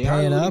Japs so, aren't they are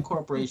paying looting up.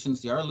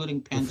 corporations. They are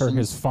looting pensions. For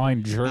his fine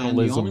And the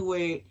journalism. only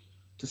way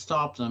to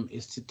stop them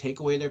is to take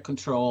away their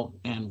control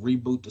and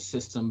reboot the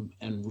system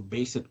and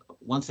base it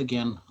once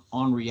again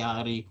on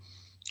reality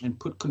and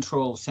put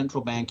control of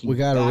central banking. We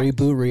got to back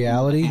reboot in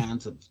reality. the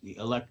hands of the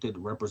elected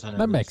representatives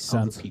That makes of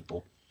sense. the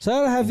people.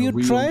 Sir, have In a you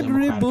real tried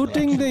democratic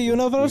rebooting election. the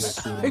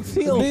universe? I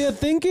feel Do you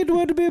think it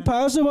would be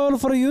possible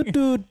for you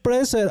to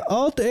press an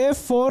Alt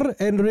F4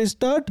 and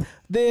restart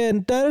the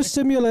entire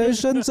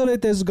simulation so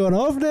it has gone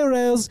off the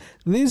rails?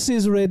 This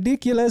is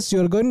ridiculous.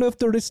 You're going to have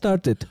to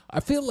restart it. I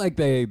feel like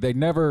they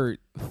never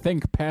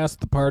think past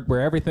the part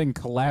where everything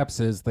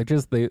collapses.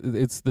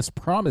 It's this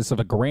promise of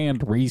a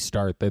grand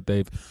restart that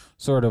they've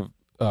sort of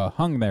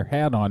hung their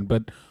hat on.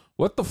 But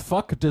what the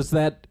fuck does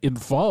that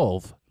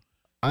involve?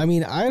 I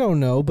don't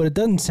know, but it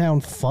doesn't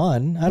sound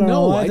fun. I don't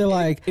know why they're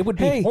like, it would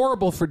be hey,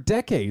 horrible for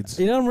decades.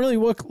 I'm really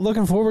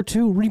looking forward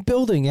to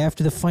rebuilding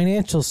after the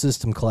financial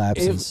system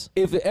collapses.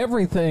 If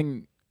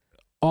everything,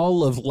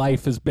 all of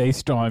life is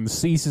based on,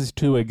 ceases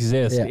to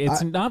exist, Yeah,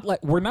 it's not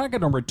like we're not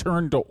going to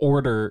return to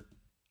order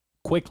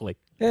quickly.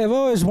 Yeah, I've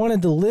always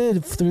wanted to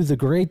live through the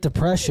Great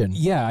Depression.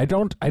 Yeah, I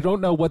don't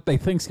know what they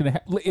think's going to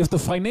happen. If the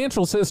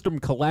financial system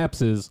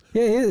collapses,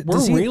 Yeah,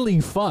 we're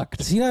really fucked.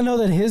 Does he not know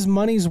that his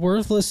money's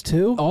worthless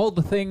too? All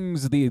the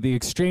things, the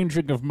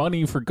exchanging of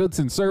money for goods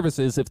and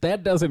services, if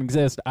that doesn't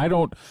exist, I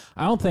don't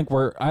think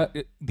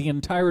the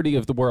entirety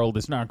of the world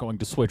is not going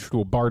to switch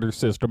to a barter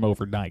system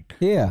overnight.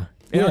 Yeah.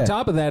 And on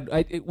top of that,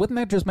 wouldn't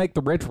that just make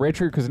the rich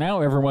richer? Because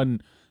now everyone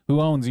who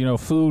owns,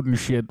 food and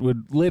shit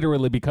would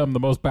literally become the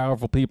most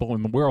powerful people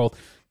in the world.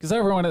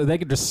 Because they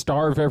could just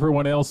starve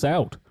everyone else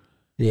out.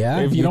 Yeah,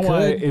 If you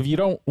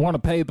don't want to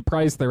pay the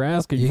price they're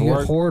asking you for,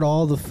 can hoard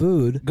all the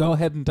food. go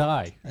ahead and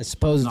die. I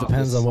suppose it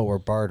depends on what we're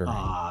bartering.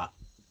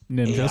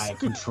 Ninjas. AI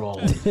control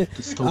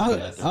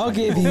dystopia. I'll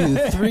give you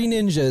 3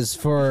 ninjas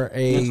for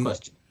Next a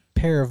question.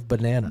 pair of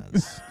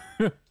bananas.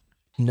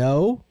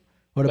 No?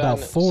 What about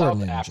Ben, 4 South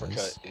ninjas?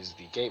 Africa is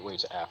the gateway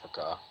to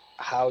Africa.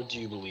 How do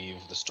you believe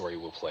the story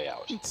will play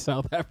out?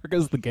 South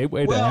Africa's the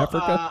gateway to Well,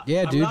 Africa?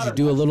 Yeah, I'm dude, not you an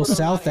do a little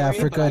expert on South that area,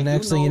 Africa, but I and do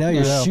next thing you know, know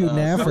you're that, shooting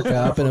Africa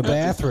up in a South Africa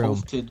bathroom.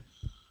 hosted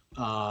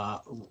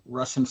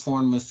Russian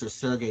Foreign Minister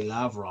Sergei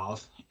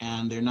Lavrov,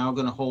 and they're now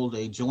going to hold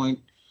a joint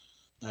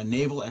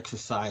naval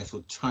exercise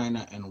with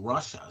China and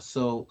Russia.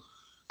 So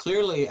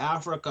clearly,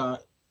 Africa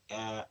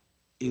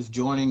is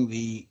joining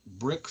the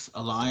BRICS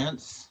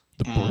alliance.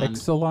 The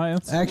BRICS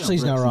alliance? Actually,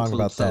 he's not BRICS wrong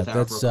about includes that. South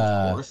That's Africa,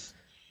 of course.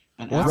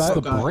 And What's the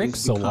Africa is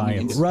BRICS becoming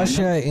alliance? independent.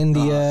 Russia,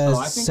 India, So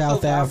I think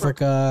South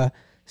Africa,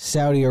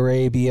 Saudi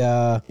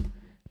Arabia,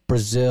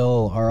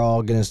 Brazil are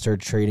all going to start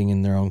trading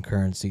in their own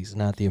currencies,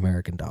 not the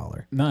American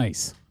dollar.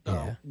 Nice.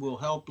 Will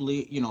help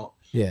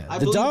Yeah, I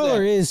the believe dollar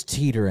that is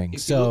teetering.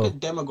 if you look So at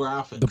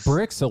demographics, The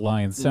BRICS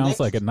alliance The sounds next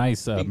like a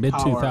nice big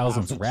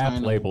mid-2000s power rap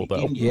after label,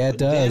 China will though. be India, Yeah, it but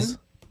does. then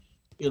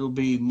it'll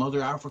be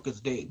Mother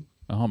Africa's Day,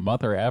 Oh,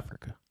 Mother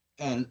Africa.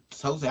 and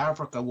South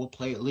Africa will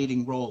play a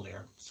leading role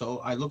there. So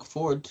I look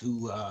forward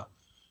to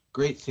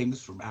great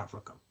things from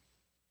Africa.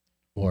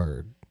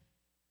 word.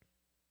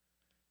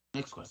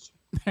 Next question.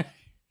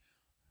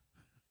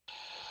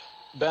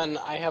 Ben,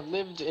 I have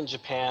lived in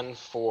Japan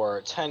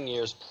for 10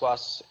 years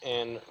plus,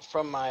 and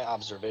from my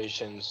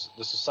observations,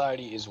 the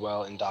society is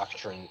well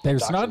indoctrinated.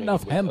 There's not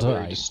enough with a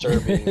very hentai.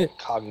 disturbing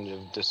cognitive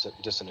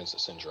dissonance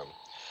syndrome.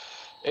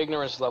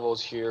 Ignorance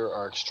levels here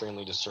are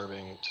extremely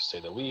disturbing, to say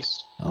the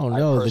least. Oh I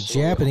no, the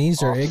personally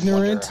Japanese are often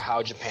ignorant. wonder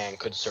how Japan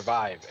could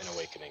survive an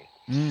awakening.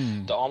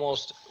 The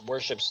almost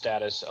worship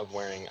status of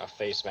wearing a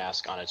face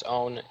mask on its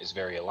own is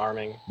very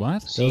alarming.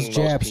 What? Seeing Those most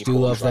Japs do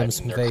people love them driving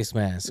some their face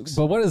masks.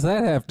 But what does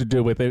that have to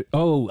do with it?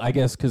 Oh, I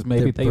guess because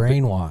maybe They're they...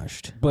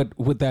 brainwashed. But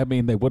would that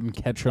mean they wouldn't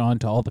catch on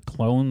to all the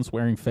clones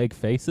wearing fake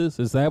faces?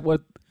 Is that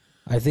what...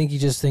 I think he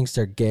just thinks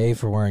they're gay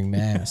for wearing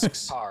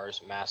masks.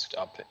 Cars masked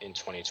up in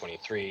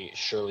 2023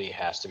 surely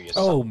has to be a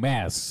Oh,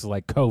 masks,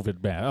 like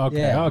COVID masks. Okay,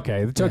 Yeah.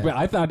 okay.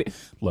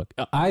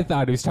 I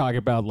thought he was talking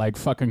about like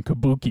fucking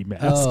kabuki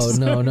masks.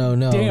 Oh no!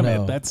 Damn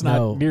no, it, that's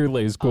no. not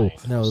nearly as cool.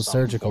 sign No, of some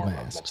surgical form of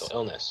masks. mental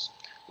illness.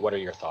 What are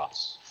your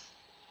thoughts?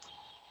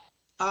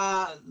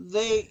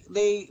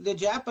 The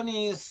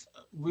Japanese.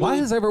 Really, Why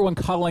is everyone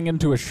calling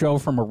into a show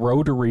from a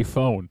rotary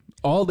phone?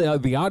 All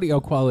the audio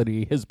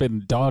quality has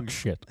been dog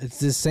shit. It's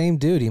the same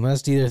dude. He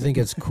must either think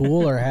it's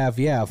cool or have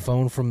a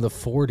phone from the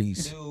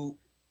 40s. do,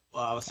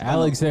 spend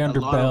Alexander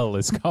a lot Bell of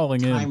is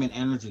calling time in. and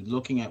energy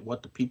looking at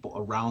what the people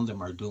around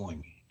them are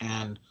doing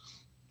and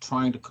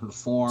trying to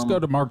conform. Let's go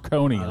to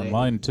Marconi on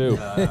line 2.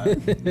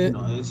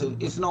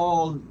 It's an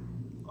old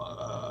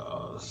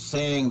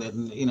saying that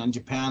in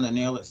Japan, the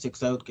nail that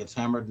sticks out gets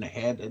hammered in the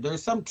head.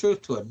 There's some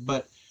truth to it,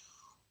 but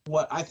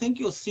What I think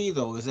you'll see,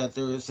 though, is that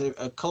there is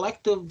a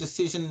collective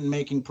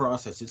decision-making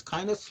process. It's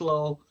kind of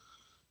slow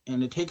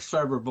and it takes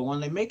forever, but when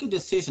they make a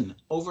decision,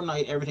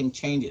 overnight everything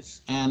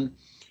changes. And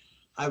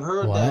I've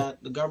heard What?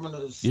 that the government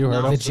is You heard The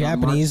announced on March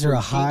Japanese are a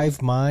 13th.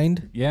 hive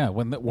mind. Yeah,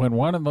 when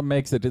one of them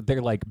makes it,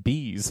 they're like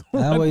bees.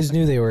 I always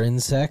knew they were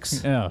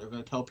insects. Yeah. They're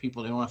going to tell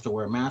people they don't have to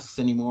wear masks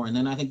anymore, and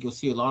then I think you'll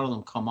see a lot of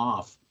them come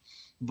off.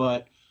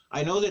 But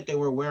I know that they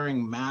were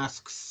wearing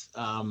masks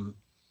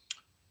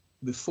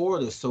before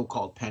this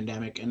so-called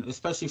pandemic, and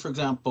especially, for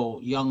example,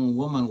 young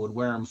women would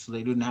wear them so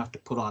they didn't have to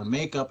put on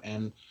makeup,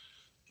 and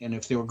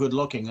if they were good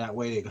looking, that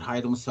way they could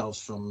hide themselves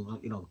from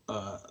it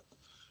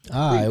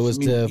creeps. was I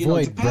mean, to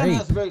avoid Japan rape.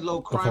 has a very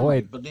low crime Avoid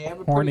rate, but they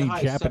have a horny pretty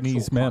high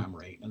Japanese sexual men. crime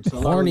rate. And so a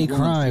lot of Horny these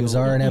women crimes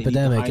feel are that an they need to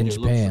epidemic hide in their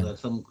looks Japan. so that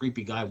some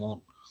creepy guy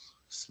won't,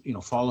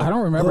 follow. I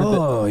don't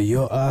remember.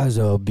 Your eyes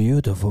are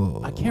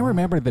beautiful. I can't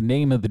remember the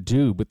name of the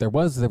dude, but there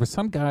was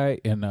some guy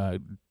in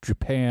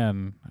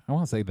Japan. I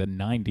want to say the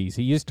 90s.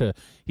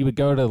 He would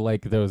go to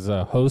like those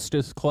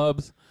hostess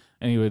clubs,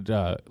 and he would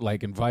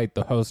like invite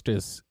the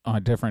hostess on a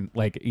different,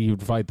 like he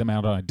would invite them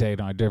out on a date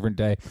on a different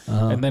day,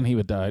 and then he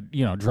would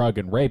drug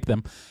and rape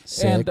them.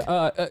 Sick. And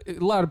a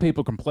lot of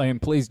people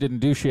complained police didn't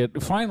do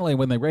shit. Finally,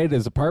 when they raided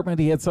his apartment,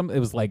 he had it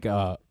was like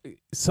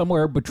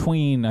somewhere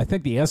between, I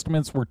think the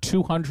estimates were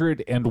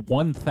 200 and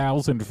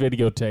 1,000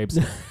 videotapes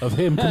of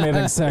him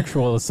committing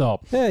sexual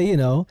assault. Yeah,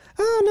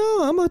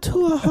 oh no, I'm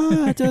too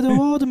hot.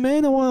 All the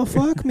men that want to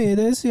fuck me,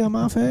 they see on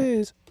my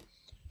face.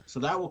 So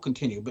that will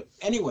continue. But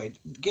anyway,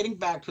 getting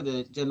back to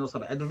the general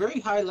subject, at a very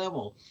high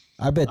level,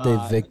 I bet they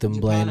victim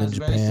blame in has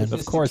very Japan.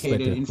 Of course they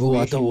sophisticated do. Oh,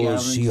 I information thought what gathering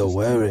she system,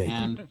 wearing.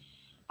 And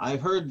I've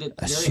heard that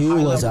very She high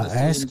was level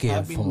decisions asking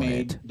have been for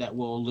made it. that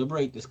will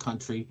liberate this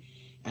country,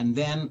 and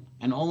then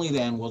and only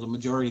then will the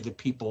majority of the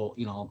people,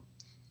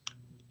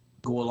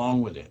 go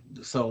along with it.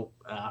 So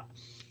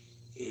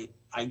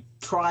I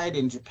tried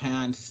in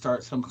Japan to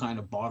start some kind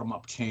of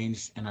bottom-up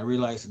change, and I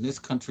realized in this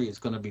country it's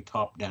going to be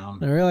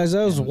top-down. I realized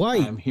I was And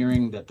white. I'm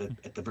hearing that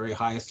at the very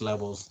highest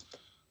levels,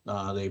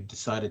 they've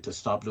decided to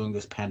stop doing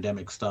this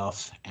pandemic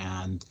stuff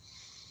and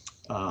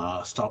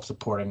stop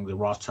supporting the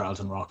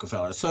Rothschilds and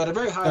Rockefellers. So at a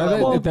very high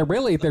level,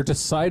 They're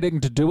deciding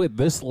to do it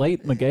this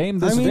late in the game.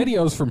 This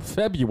video's from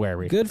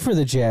February. Good for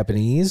the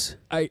Japanese.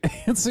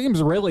 It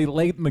seems really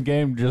late in the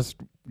game. Just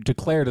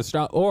declare to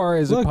stop, or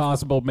is it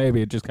possible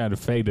maybe it just kind of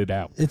faded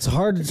out? It's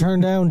hard to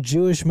turn down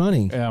Jewish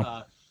money.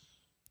 Yeah.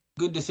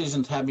 good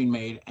decisions have been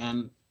made,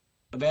 and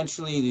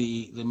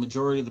eventually the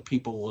majority of the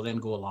people will then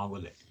go along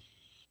with it.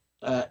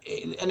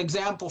 An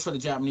example for the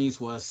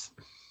Japanese was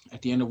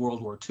at the end of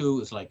World War II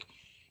is like,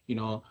 When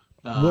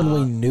we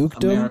nuked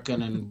them?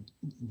 American and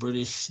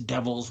British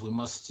devils, we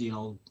must,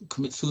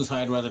 commit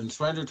suicide rather than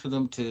surrender to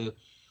them. To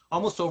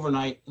almost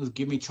overnight,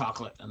 give me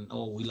chocolate and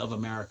we love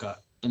America,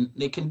 and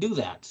they can do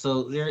that.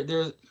 So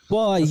they're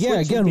Well, yeah,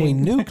 again, we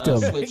nuked them.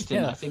 switched,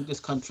 and I think this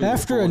country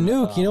After a will go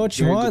in nuke, you know what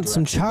you very want? good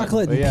Some direction.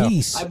 chocolate But and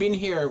peace. I've been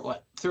here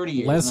 30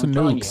 years. Less and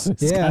I'm telling nukes. you,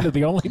 It's Yeah. kind of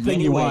the only thing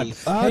many you want.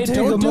 ways, I'll Hey, take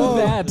don't a do more.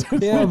 that.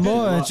 Yeah, more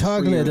lot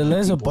chocolate freer and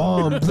less a people.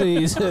 bomb,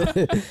 please.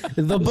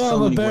 The so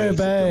bomb are many very ways that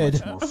they're bad.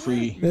 much more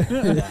free.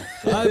 than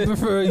I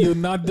prefer you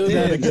not do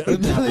that again.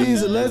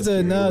 Please, let's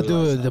not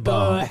do the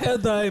bomb.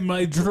 Had I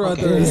my Okay.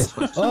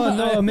 druthers. Oh,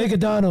 no,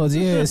 McDonald's,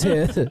 yes.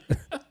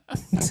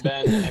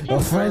 Ben, have you A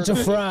French heard of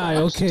the fry,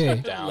 plans to okay.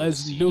 take down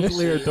Less the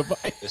nuclear CDC?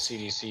 device. The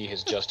CDC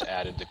has just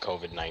added the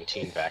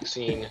COVID-19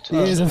 vaccine to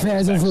Here's the a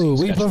fast vaccine food.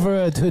 We schedule.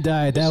 prefer to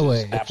die This that is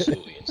way.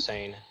 absolutely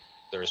insane.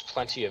 There is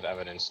plenty of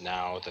evidence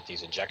now that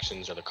these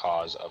injections are the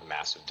cause of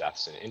massive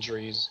deaths and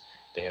injuries.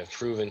 They have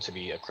proven to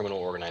be a criminal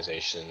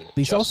organization.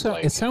 These just also,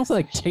 like, it sounds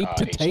like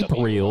tape-to-tape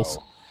HWO. reels.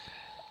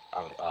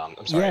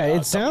 I'm sorry, Yeah,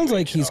 it sounds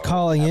like he's WHO,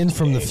 calling in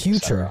from the FDA,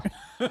 future.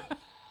 etc.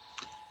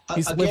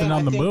 He's Again, living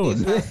on I the think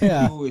moon. This has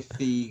Yeah. to do with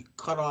the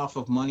cutoff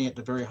of money at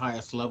the very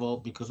highest level,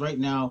 because right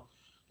now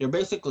they're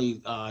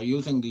basically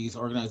using these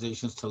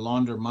organizations to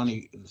launder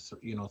money,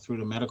 through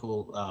the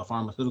medical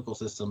pharmaceutical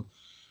system.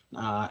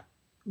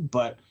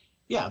 But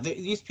yeah,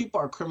 these people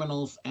are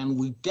criminals, and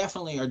we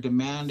definitely are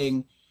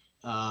demanding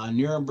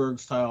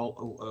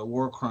Nuremberg-style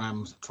war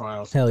crimes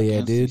trials. Hell yeah,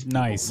 against these dude.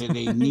 people. Nice.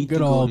 They need Good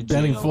to go old to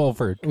Benny jail.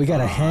 Fulford. We got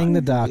to hang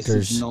the This is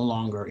doctors. no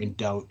longer in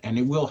doubt, and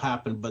it will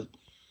happen. But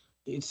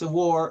it's a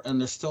war, and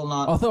they're still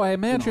not. Although I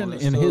imagine they're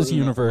in still, his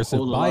universe, if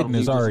hold a lot of Biden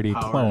is levers of already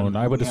power, cloned, and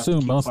I would we have to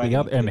assume keep most of the fighting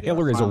other, and until they are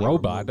Hillary's a finally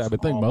robot. removed I would from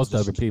think all most other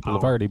positions of people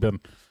have power. already been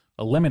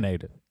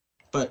eliminated.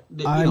 But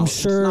I'm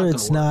sure it's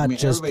it's not, not gonna work.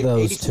 just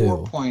everybody- those two.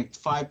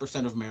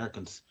 84.5% of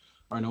Americans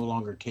are no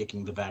longer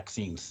taking the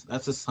vaccines.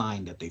 That's a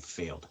sign that they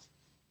failed.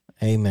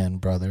 Amen,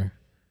 brother.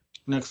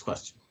 Next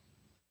question.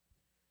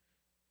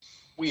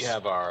 We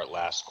have our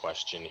last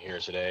question here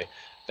today.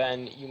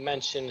 Ben, you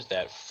mentioned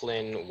that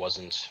Flynn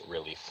wasn't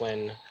really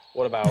Flynn.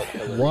 What about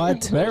Hillary? What?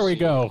 and There we Pelosi?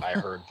 go. I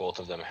heard both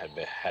of them had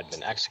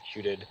been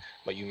executed,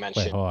 but you Wait,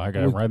 mentioned hold on, I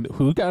got right.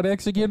 Who got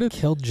executed?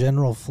 Killed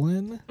General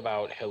Flynn?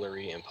 about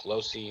Hillary and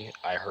Pelosi.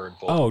 I heard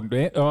both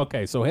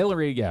Okay. So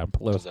Hillary, yeah, of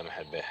Pelosi. them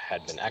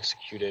had been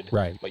executed.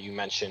 Right. But you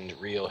mentioned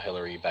real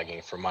Hillary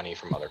begging for money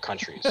from other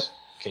countries.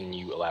 Can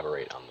you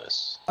elaborate on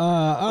this?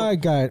 I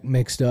got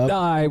mixed up.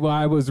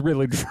 I was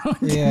really trying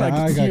to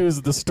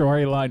confuse the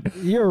storyline.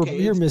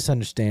 You're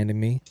misunderstanding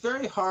me. It's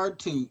very hard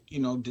to,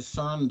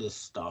 discern this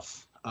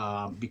stuff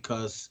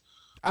because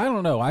I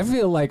don't know. I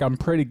feel like I'm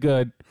pretty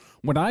good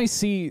when I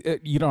see,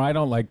 I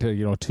don't like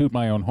to, toot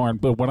my own horn,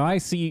 but when I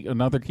see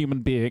another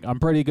human being, I'm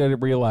pretty good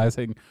at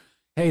realizing,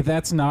 hey,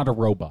 that's not a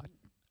robot.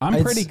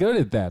 I'm pretty good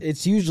at that.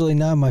 It's usually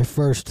not my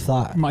first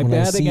thought. My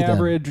batting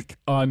average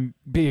on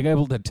being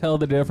able to tell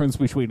the difference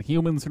between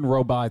humans and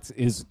robots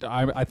is,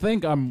 I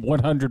think I'm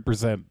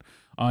 100%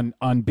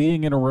 on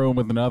being in a room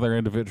with another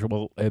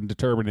individual and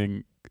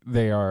determining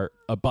they are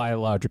a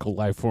biological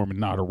life form and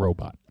not a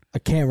robot. I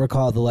can't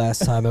recall the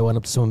last time I went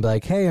up to someone and be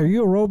like, hey, are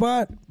you a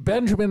robot?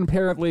 Benjamin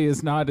apparently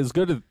is not as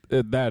good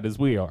at that as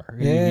we are.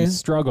 Yeah. He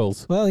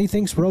struggles. Well, he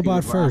thinks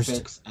robot graphics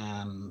first.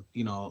 And,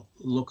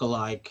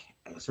 look-alike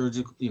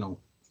surgical,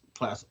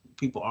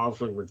 people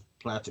obviously with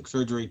plastic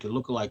surgery to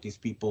look alike these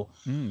people.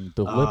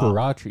 The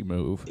Liberace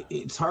move.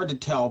 It's hard to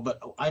tell, but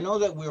I know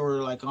that we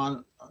were like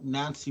on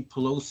Nancy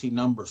Pelosi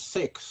number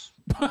 6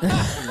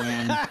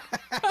 when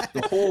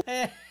the whole...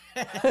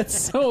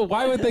 So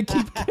why would they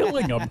keep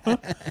killing him?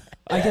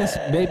 I guess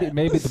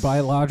maybe the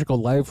biological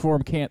life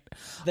form can't.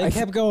 They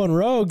kept going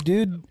rogue,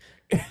 dude.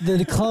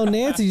 The clone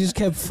Nancy just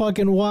kept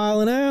fucking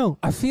wilding out.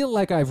 I feel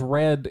like I've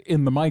read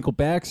in the Michael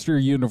Baxter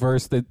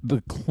universe that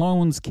the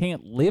clones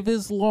can't live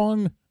as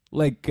long.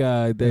 Like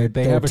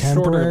they have a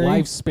shorter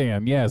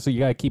lifespan. Yeah, so you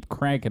gotta keep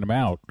cranking them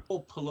out. The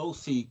whole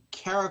Pelosi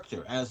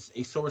character as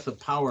a source of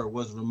power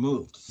was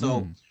removed.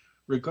 So.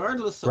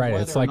 Regardless of whether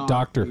it's like or not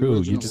Doctor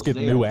Who. You just get a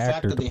new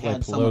actor to play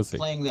Pelosi.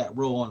 Playing that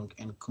role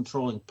and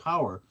controlling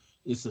power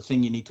is the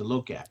thing you need to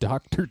look at.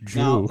 Dr. Jew.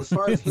 Now, as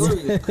far as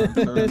Hillary is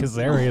concerned,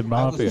 Kazarian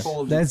Mafia.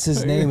 That's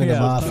his name in the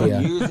Mafia.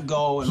 Years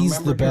ago, and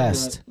he's the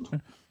best.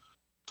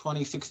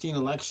 2016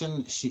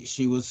 election,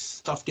 she was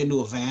stuffed into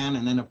a van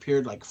and then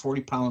appeared like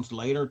 40 pounds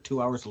later,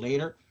 2 hours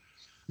later.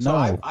 So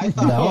I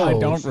thought, I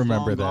don't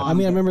remember that. I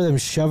mean, I remember them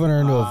shoving her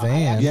into a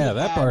van. Yeah,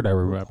 that part I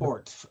remember.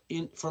 Reports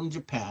from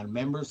Japan,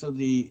 members of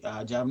the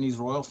Japanese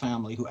royal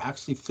family who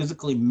actually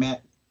physically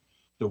met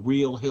the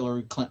real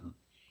Hillary Clinton.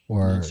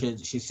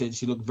 She said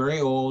she looked very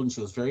old and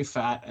she was very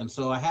fat, and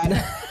so I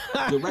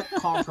had direct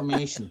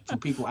confirmation from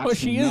people actually. Well,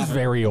 she is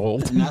very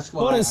old. And that's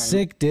why what a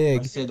sick dig.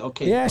 I said,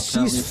 okay, yeah,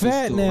 she's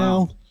fat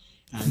now.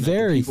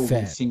 Very people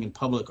fat. Seeing in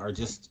public are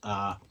just.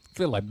 I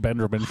feel like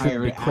Benjamin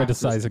shouldn't be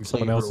criticizing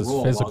someone else's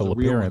physical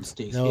appearance.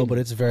 No, but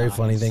it's a very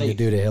funny thing to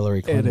do to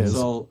Hillary Clinton. It is.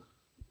 So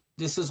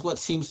this is what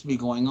seems to be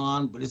going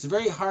on, but it's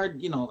very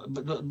hard,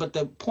 but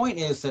the point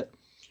is that,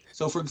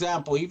 so for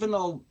example, even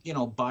though,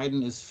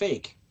 Biden is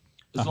fake,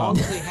 as long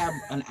as they have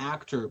an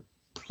actor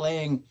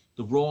playing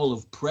the role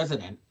of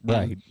president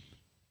and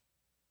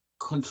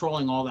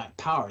controlling all that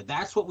power,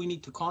 that's what we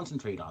need to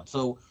concentrate on.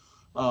 So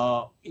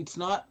it's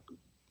not...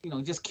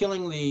 just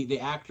killing the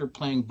actor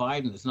playing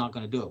Biden is not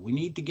going to do it. We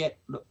need to get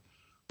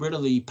rid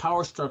of the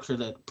power structure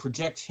that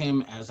projects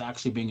him as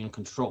actually being in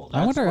control.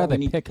 That's I wonder how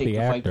they pick the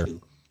actor.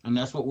 And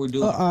that's what we're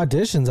doing.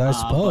 Auditions, I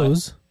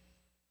suppose.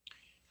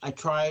 I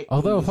try.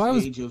 Although if I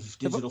was age of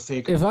digital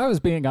if I was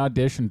being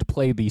auditioned to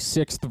play the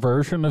 6th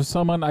version of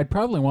someone, I'd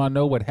probably want to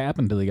know what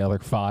happened to the other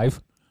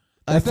 5.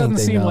 That doesn't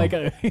seem like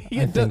a.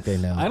 I think they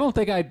know. I don't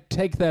think I'd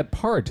take that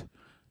part.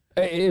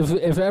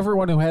 If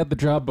everyone who had the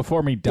job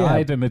before me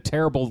died in a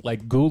terrible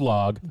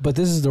gulag, but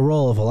this is the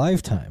role of a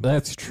lifetime.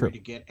 That's true. To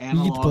get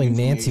you get to play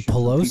Nancy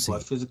Pelosi.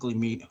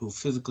 Who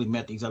physically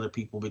met these other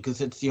people,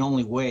 because it's the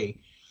only way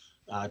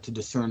to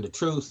discern the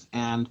truth.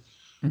 And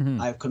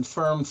I've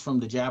confirmed from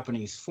the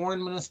Japanese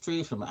Foreign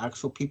Ministry, from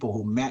actual people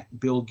who met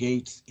Bill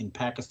Gates in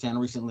Pakistan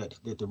recently,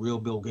 that the real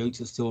Bill Gates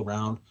is still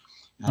around.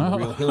 And the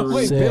real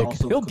Hillary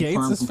Bill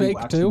Gates is fake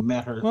too.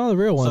 Met her. Well, the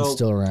real one's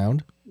still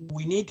around.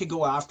 We need to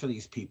go after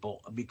these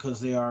people because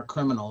they are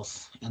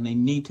criminals and they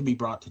need to be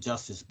brought to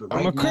justice. But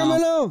I'm right a criminal.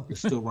 now, they're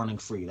still running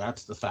free.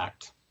 That's the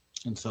fact.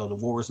 And so the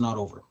war is not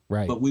over.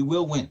 Right. But we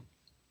will win.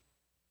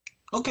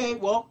 Okay,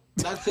 well,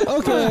 that's it.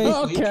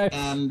 Okay.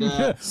 And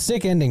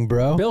sick ending,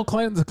 bro. Bill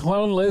Clinton's a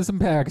clone, lives in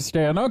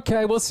Pakistan.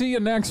 Okay, we'll see you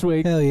next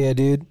week. Hell yeah,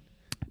 dude.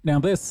 Now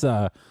this,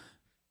 I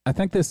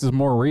think this is a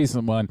more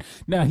recent one.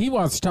 Now he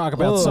wants to talk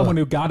about someone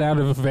who got out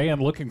of a van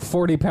looking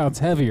 40 pounds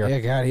heavier. Yeah,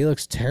 God, he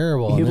looks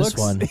terrible in this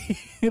one.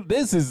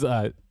 This is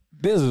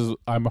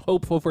I'm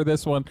hopeful for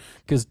this one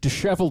because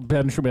disheveled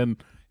Benjamin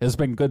has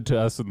been good to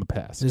us in the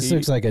past. This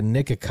looks like a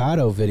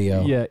Nikocado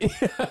video. Yeah,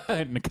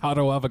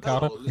 Nikocado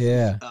avocado. This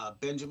is,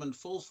 Benjamin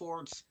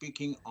Fulford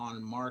speaking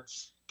on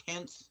March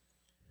 10th,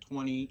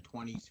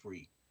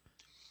 2023.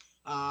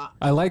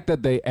 I like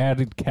that they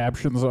added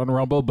captions on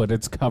Rumble, but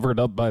it's covered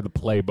up by the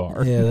play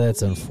bar. Yeah,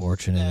 that's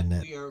unfortunate, isn't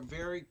it? We are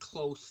very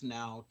close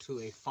now to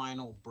a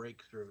final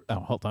breakthrough. Oh,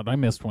 hold on. I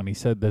missed when he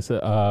said this.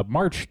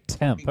 March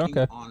 10th.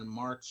 Okay. On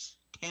March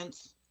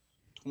 10th,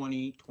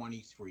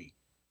 2023.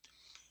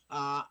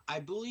 I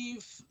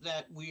believe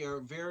that we are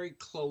very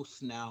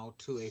close now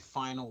to a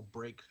final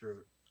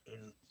breakthrough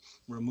in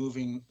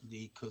removing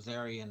the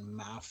Khazarian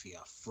mafia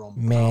from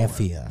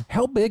Mafia.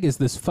 How big is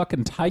this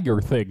fucking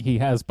tiger thing he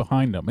has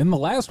behind him? In the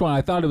last one,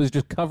 I thought it was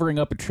just covering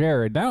up a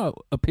chair, and now it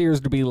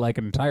appears to be like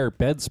an entire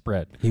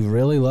bedspread. He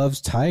really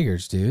loves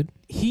tigers, dude.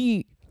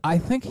 I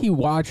think he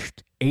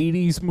watched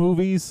 80s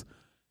movies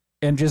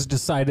and just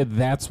decided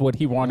that's what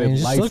he wanted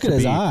Just life look to at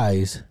his be.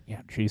 eyes.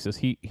 Yeah, Jesus,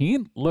 he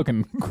ain't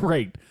looking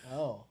great.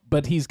 Oh.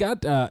 But he's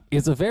got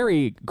it's a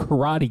very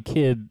Karate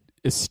Kid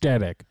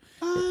aesthetic.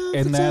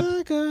 And that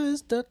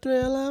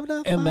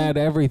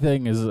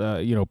everything is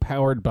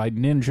powered by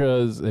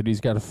ninjas, and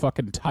he's got a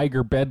fucking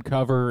tiger bed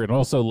cover and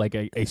also like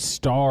a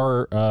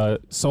star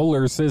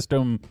solar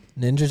system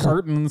Ninjas.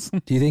 curtains.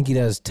 Do you think he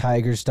does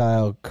tiger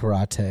style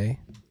karate?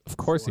 Of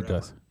course he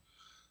does.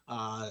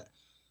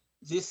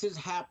 This is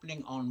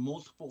happening on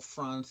multiple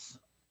fronts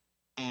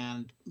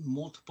and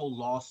multiple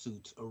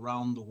lawsuits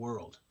around the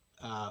world.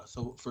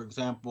 So, for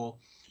example,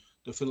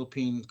 the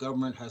Philippine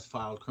government has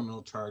filed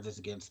criminal charges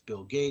against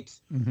Bill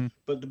Gates. Mm-hmm.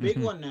 But the big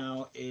one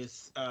now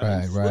is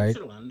Right, in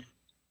Switzerland,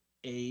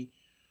 a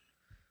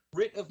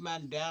writ of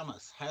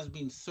mandamus has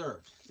been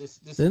served.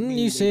 Didn't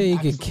you say he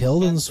get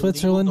killed in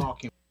Switzerland?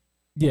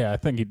 Yeah, I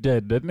think he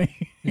did, didn't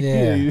he?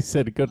 Yeah. He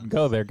said he couldn't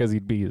go there because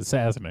he'd be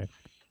assassinated.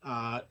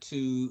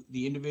 To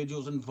the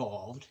individuals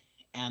involved.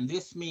 And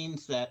this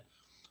means that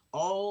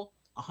all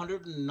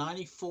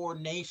 194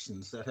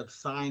 nations that have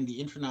signed the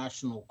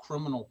International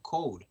Criminal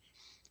Code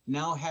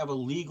now have a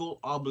legal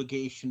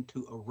obligation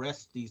to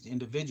arrest these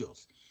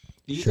individuals.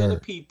 These are the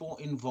people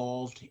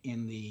involved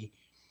in the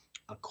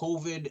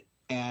COVID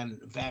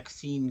and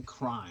vaccine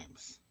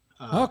crimes.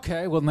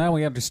 Okay, well, now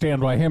we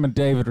understand why him and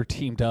David are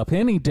teamed up.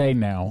 Any day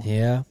now,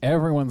 Yeah.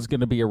 everyone's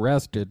going to be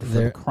arrested for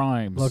the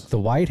crimes. Look, the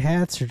white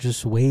hats are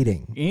just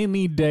waiting.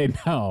 Any day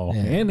now.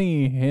 Yeah.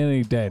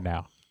 Any day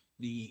now.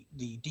 The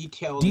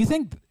details. Do you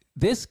think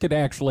this could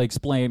actually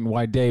explain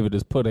why David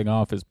is putting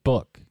off his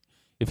book?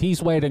 If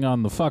he's waiting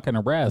on the fucking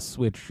arrests,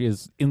 which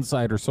is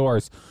insider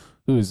source,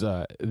 who's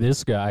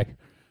this guy.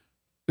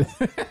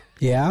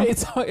 Yeah.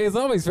 It's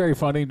always very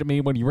funny to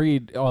me when you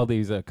read all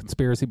these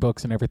conspiracy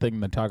books and everything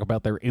that talk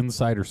about their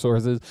insider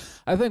sources.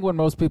 I think when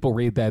most people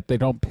read that, they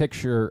don't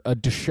picture a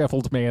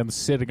disheveled man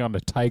sitting on a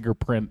tiger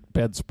print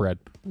bedspread.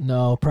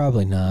 No,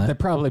 probably not. They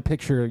probably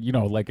picture,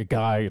 like a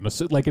guy in a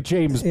suit, like a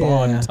James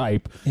Bond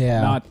type,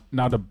 Yeah.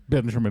 not a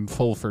Benjamin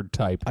Fulford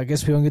type. I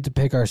guess we don't get to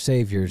pick our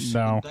saviors.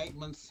 No.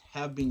 Indictments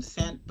have been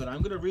sent, but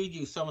I'm going to read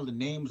you some of the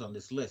names on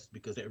this list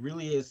because it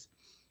really is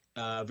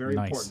very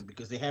important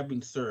because they have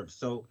been served.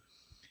 So,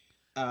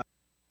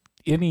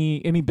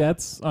 any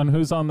bets on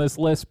who's on this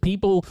list?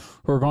 People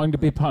who are going to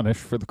be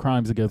punished for the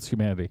crimes against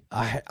humanity.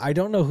 I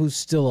don't know who's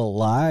still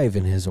alive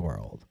in his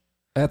world.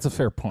 That's a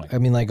fair point. I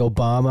mean, like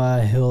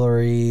Obama,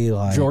 Hillary,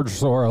 like George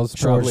Soros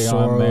George probably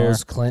Soros, on there.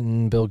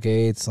 Clinton, Bill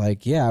Gates.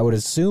 Like, yeah, I would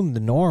assume the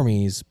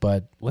normies,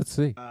 but Let's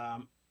see.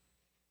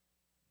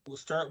 we'll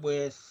start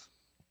with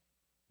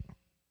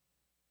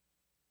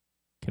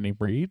Can he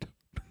read?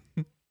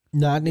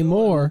 not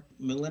anymore.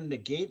 Melinda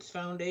Gates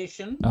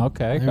Foundation,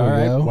 Okay, There all we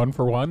right, go. 1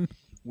 for 1.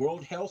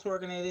 World Health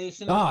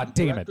Organization. Ah,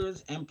 damn it.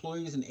 Directors,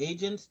 employees, and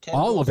agents.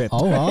 All of it.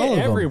 Oh, all of them.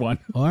 Everyone.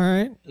 All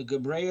right.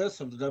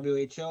 Ghebreyesus of the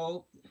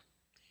WHO.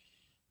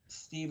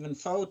 Stephen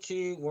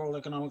Fauci, World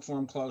Economic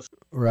Forum, Klaus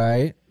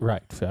Right.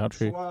 Right,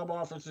 Fauci. Schwab,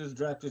 officers,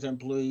 directors,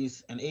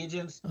 employees, and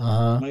agents.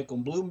 Uh-huh. Michael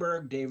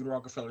Bloomberg, David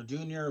Rockefeller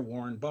Jr.,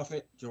 Warren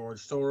Buffett,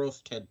 George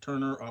Soros, Ted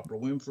Turner, Oprah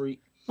Winfrey.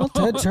 Well,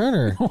 Ted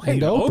Turner Wait,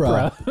 and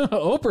Oprah.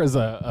 Oprah's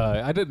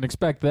I didn't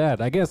expect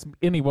that. I guess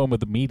anyone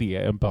with a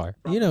media empire.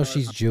 You know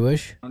she's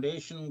Jewish.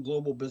 Foundation,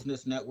 Global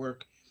Business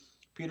Network,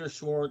 Peter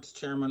Schwartz,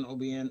 Chairman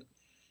OBN.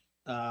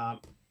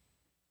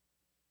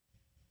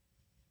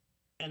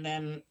 And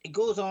then it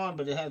goes on,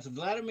 but it has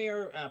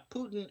Vladimir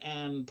Putin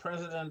and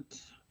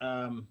President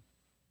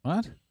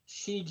What?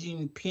 Xi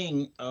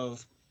Jinping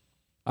of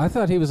I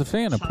thought he was a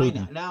fan of China.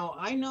 Putin. Now,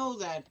 I know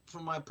that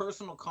from my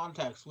personal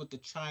contacts with the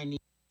Chinese.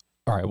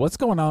 All right, what's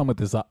going on with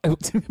this?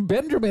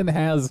 Benjamin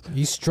has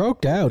He's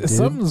stroked out, dude.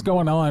 something's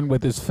going on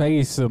with his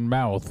face and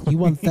mouth. He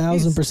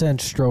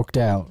 1,000% stroked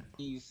out.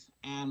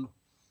 And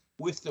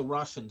with the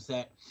Russians,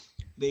 that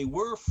they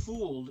were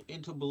fooled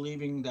into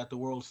believing that the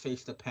world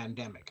faced a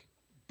pandemic.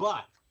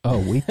 But Oh,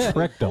 we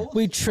tricked him.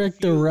 We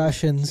tricked the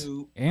Russians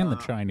And the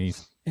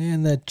Chinese.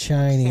 and the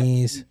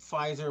Chinese.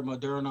 Pfizer,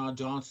 Moderna,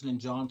 Johnson &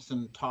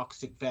 Johnson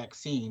toxic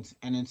vaccines,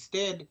 and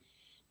instead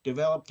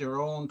developed their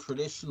own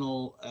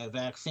traditional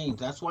vaccines.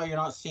 That's why you're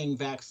not seeing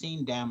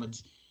vaccine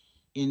damage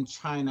in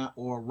China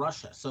or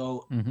Russia.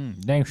 So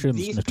Nations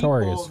these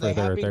notorious people, for they have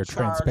their been charged,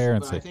 but I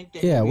transparency. think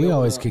they Yeah, will be we able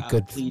always to, get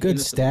good plead stats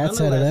innocent. out of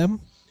Nonetheless,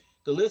 them.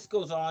 The list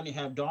goes on. You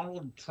have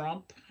Donald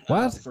Trump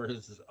What? for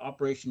his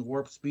Operation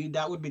Warp Speed.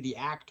 That would be the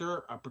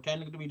actor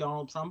pretending to be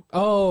Donald Trump.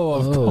 Oh,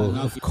 of Oh,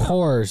 course. of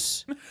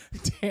course.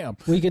 Damn.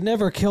 We could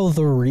never kill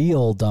the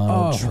real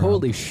Donald Oh, Trump.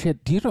 holy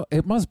shit. Do you know,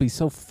 it must be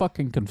so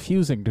fucking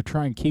confusing to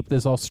try and keep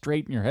this all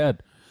straight in your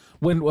head.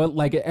 When,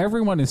 like,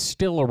 everyone is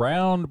still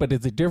around, but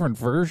it's a different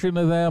version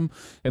of them,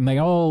 and they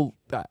all,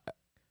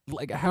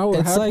 Like how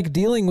It's how, like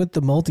dealing with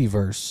the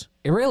multiverse.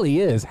 it really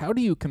is. How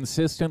do you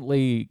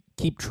consistently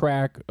keep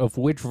track of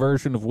which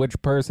version of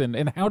which person,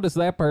 and how does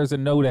that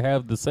person know to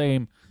have the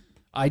same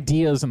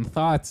ideas and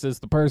thoughts as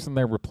the person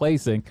they're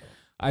replacing?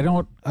 I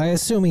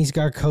assume he's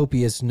got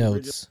copious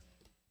notes.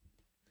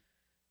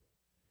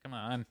 Come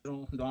on.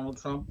 Donald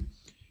Trump.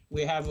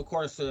 We have, of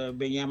course,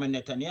 Benjamin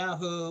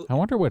Netanyahu. I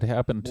wonder what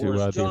happened to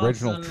Boris the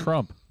original Johnson.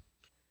 Trump.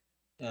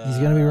 He's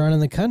going to be running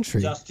the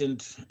country. Justin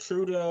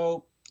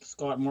Trudeau,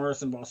 Scott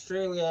Morrison of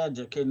Australia,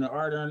 Jacinda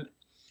Ardern,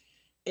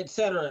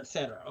 etc.,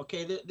 etc.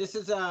 Okay, this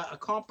is a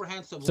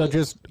comprehensive So list.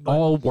 just but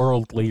all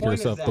world the point leaders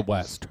is of the that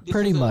West. this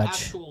Pretty is much. an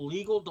actual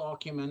legal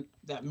document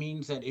that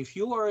means that if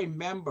you are a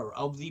member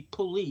of the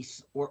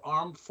police or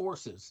armed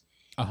forces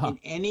in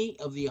any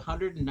of the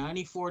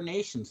 194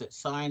 nations that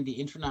signed the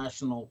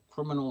International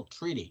Criminal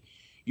Treaty,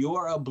 you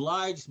are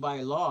obliged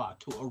by law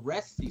to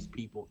arrest these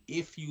people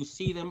if you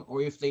see them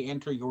or if they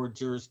enter your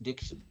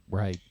jurisdiction.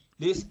 Right.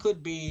 This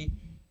could be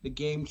the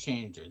game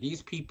changer.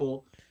 These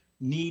people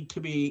need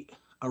to be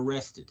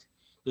arrested.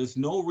 There's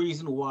no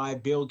reason why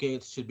Bill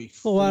Gates should be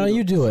free Well, why don't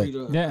you do it?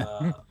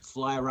 Yeah.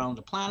 Fly around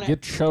the planet.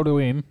 Get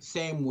Shodoin.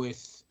 Same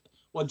with,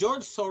 well,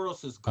 George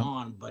Soros is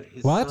gone, but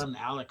his What? son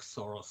Alex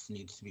Soros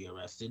needs to be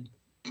arrested.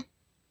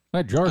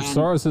 What, George And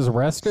Soros is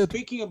arrested?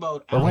 Speaking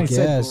about Or when Alex he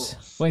said-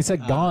 Soros, When he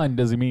said gone,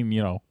 does he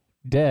mean,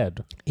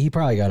 dead? He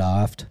probably got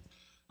offed.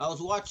 I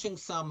was watching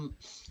some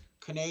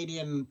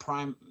Canadian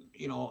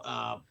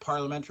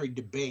parliamentary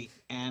debate,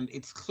 and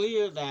it's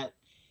clear that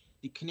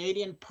the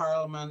Canadian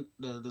Parliament,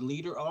 the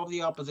leader of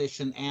the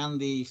opposition, and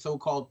the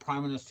so-called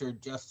Prime Minister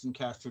Justin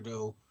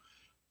Trudeau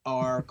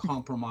are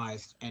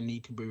compromised and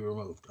need to be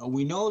removed.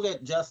 We know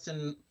that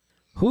Justin.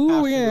 Who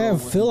are we going to Trudeau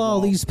have was fill all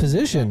involved these in the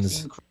positions?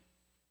 vaccine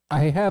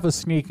I have a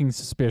sneaking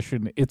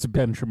suspicion it's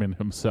Benjamin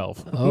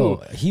himself. Oh,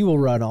 he will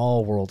run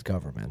all world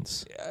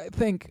governments. I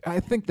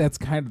think that's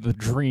kind of the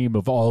dream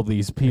of all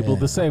these people. Yeah.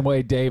 The same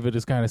way David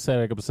is kind of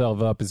setting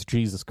himself up as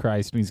Jesus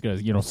Christ, and he's going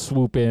to,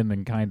 swoop in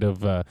and kind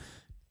of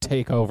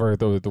take over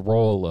the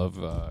role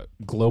of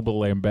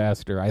global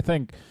ambassador. I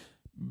think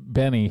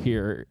Benny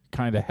here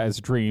kind of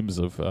has dreams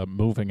of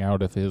moving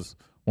out of his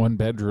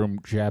one-bedroom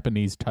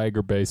Japanese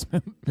tiger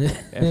basement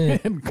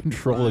and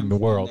controlling the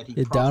world. that he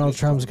Donald profited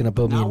Trump's from. going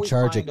to put me Now in we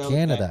charge of find out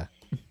Canada.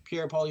 that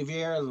Pierre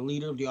Poilievre, the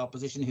leader of the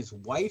opposition, his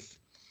wife,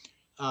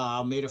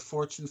 made a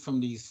fortune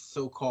from these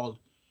so-called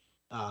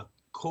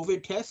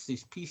COVID tests,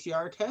 these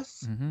PCR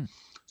tests. Mm-hmm.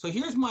 So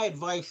here's my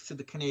advice to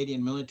the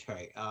Canadian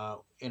military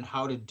and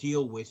how to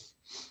deal with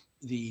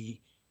the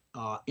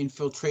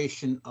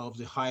infiltration of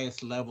the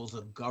highest levels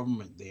of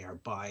government there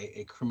by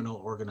a criminal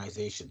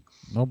organization.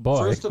 Oh boy!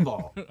 First of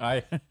all,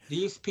 I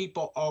these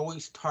people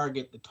always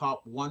target the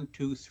top 1,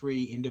 2,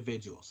 3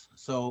 individuals.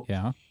 So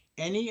yeah.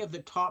 any of the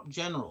top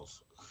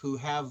generals who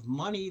have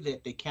money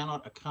that they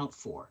cannot account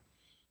for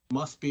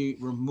must be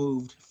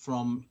removed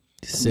from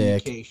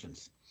Sick.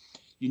 communications.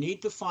 You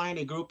need to find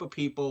a group of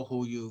people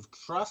who you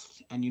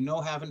trust and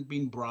haven't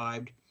been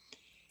bribed.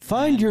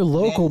 Find And your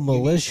local then you need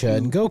militia to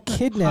and go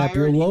kidnap hire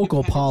your an local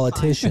independent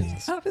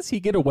politicians. How does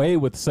he get away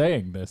with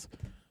saying this?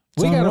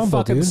 It's We on got a Rumble,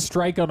 fucking dude.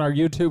 strike on our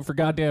YouTube for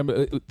goddamn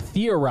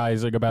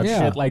theorizing about Yeah.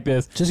 shit like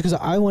this. Just because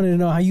I wanted to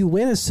know how you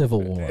win a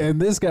civil war.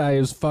 And this guy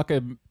is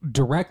fucking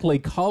directly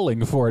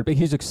calling for it, but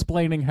he's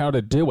explaining how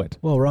to do it.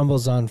 Well,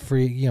 Rumble's on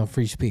free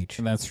speech.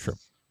 And that's true.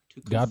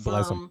 To God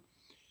bless him. confirm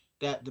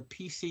that the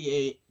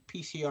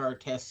PCR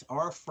tests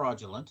are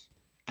fraudulent,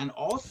 and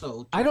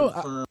also to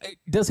confirm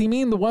Does he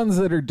mean the ones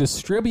that are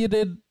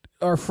distributed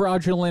are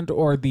fraudulent,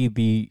 or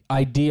the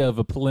idea of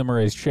a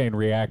polymerase chain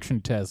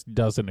reaction test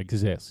doesn't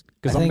exist?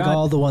 I think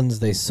all the ones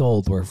they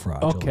sold were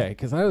fraudulent. Okay,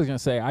 because I was gonna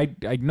say I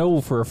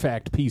know for a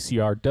fact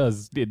PCR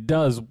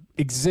does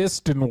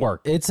exist and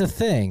work. It's a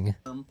thing.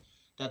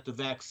 that the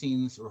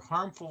vaccines were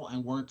harmful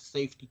and weren't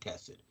safety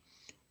tested.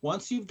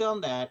 Once you've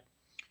done that,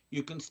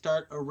 you can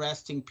start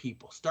arresting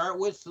people. Start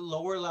with the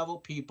lower level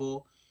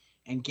people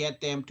and get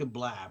them to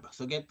blab.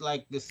 So get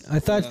like this. I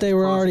thought they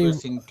were already,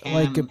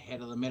 like,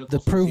 head of the medical.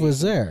 The proof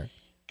was association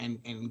there.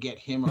 and get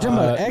him. You're talking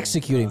about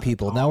executing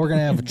people. Now we're going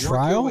to have a Work your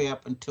trial? way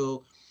up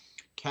until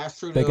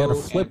Castro They gotta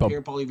flip and 'em.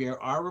 Pierre Poilievre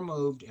are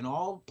removed, and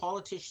all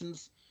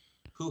politicians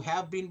who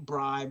have been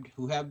bribed,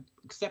 who have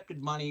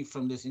accepted money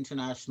from this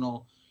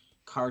international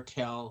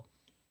cartel,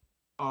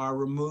 are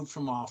removed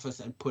from office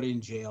and put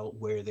in jail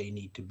where they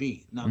need to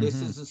be. Now, this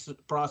is a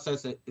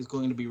process that is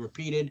going to be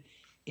repeated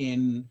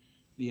in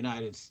the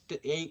United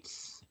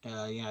States,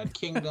 United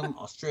Kingdom,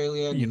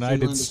 Australia,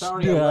 United New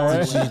Zealand. It's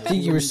already States. around Did you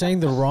think you were saying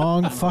the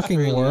wrong fucking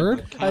Australia,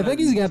 word? but I think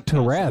he's got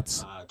Canada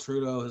Tourette's.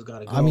 Trudeau has got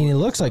to go. I mean, it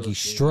looks like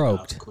Trudeau's he's the,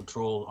 stroked.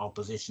 Control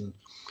opposition.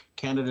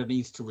 Canada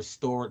needs to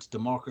restore its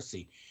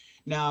democracy.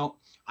 Now,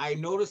 I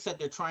noticed that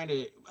they're trying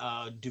to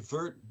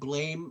divert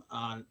blame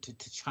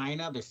to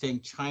China. They're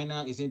saying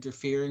China is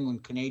interfering in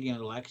Canadian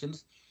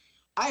elections.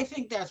 I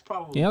think that's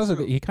probably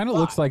true. He kind of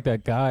looks But like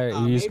that guy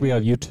who used to be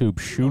maybe, on YouTube,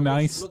 Shoe let's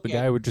Nice, look the at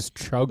guy who would just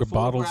chug the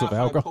bottles of photograph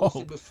I alcohol.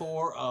 posted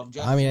before of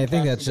I mean, I Justin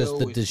think that's just Trudeau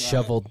the with,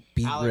 disheveled,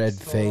 beet Alex red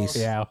Soros face.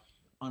 Yeah.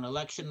 on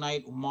election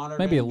night, monitoring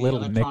Maybe a little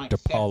the Nick electronic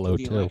theft DiPaolo, of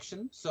the too.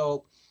 election.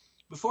 So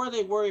before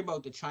they worry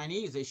about the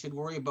Chinese, they should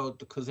worry about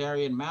the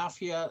Khazarian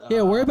mafia.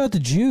 Yeah, worry about the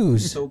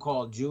Jews.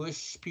 So-called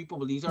Jewish people,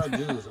 but these are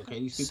Jews, okay?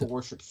 These people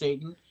worship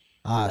Satan.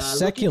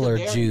 Secular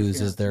Look into their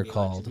Jews, interference as they're in the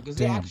election, called. because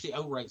Damn. they actually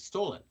outright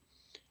stole it.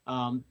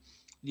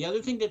 The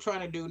other thing they're trying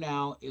to do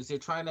now is they're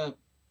trying to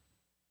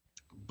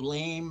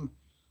blame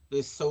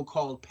this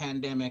so-called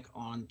pandemic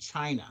on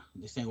China.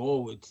 They're saying,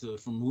 oh, it's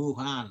from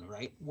Wuhan,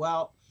 right?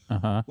 Well,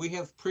 we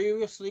have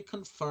previously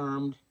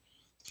confirmed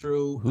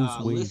through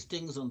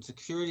listings on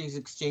Securities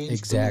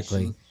Exchange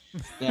Commission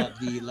that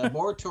the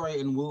laboratory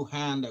in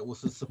Wuhan that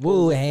was the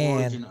supposed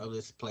origin of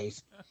this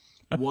place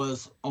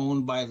was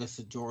owned by the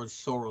George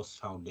Soros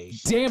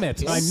Foundation. Damn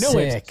it! I know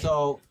Sick. it.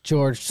 So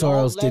George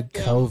Soros did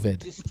COVID.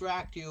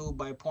 Distract you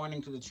by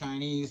pointing to the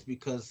Chinese,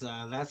 because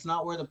that's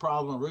not where the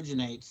problem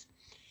originates.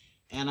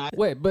 And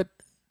Wait, but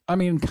I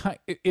mean,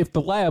 if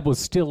the lab was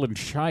still in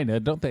China,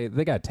 don't they?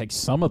 They got to take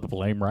some of the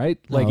blame, right?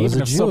 Like, No, it was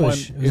even a if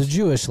Jewish. someone, It was a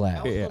Jewish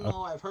lab. I also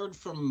know, I've heard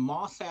from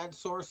Mossad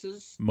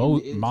sources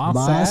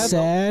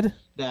Mossad?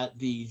 that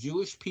the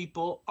Jewish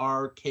people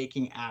are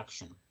taking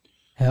action.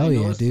 Hell I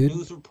yeah, noticed dude. a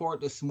news report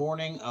this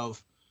morning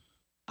of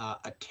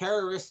a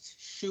terrorist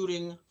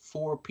shooting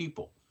 4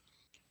 people.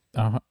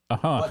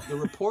 But the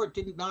report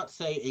did not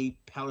say a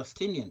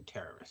Palestinian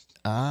terrorist.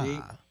 See?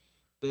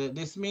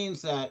 This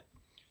means that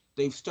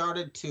they've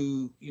started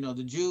to,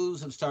 the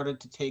Jews have started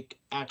to take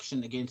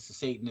action against the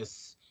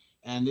Satanists,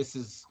 and this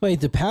is...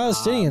 Wait, the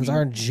Palestinians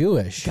aren't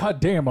Jewish. God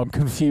damn, I'm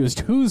confused.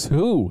 Who's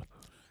who?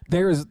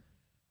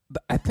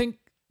 I think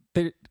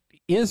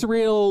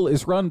Israel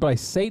is run by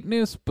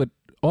Satanists, but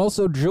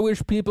also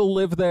Jewish people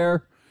live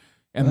there,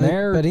 and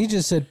But he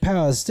just said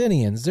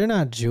Palestinians. They're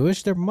not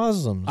Jewish. They're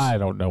Muslims. I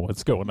don't know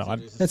what's going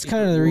on. That's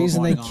kind of the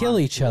reason they kill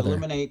each other.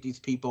 Eliminate these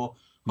people.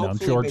 No,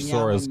 Hopefully, George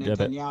Benjamin Soros did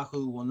it.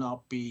 Netanyahu will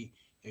not be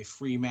a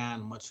free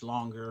man much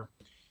longer,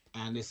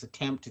 and this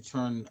attempt to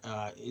turn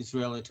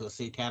Israel into a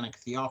satanic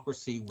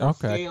theocracy will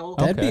fail.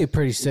 That'd be a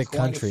pretty It's sick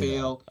going to country.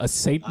 fail. A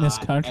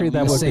Satanist country? And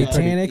That we would know be that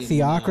Satanic in,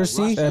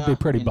 theocracy? Russia, That'd be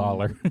pretty in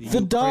baller.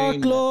 The Dark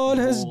Ukraine, Lord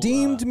that the has whole,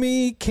 deemed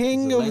me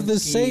king of the Zelensky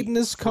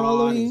Satanist fraud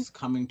colony. is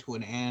coming to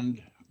an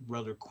end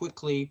rather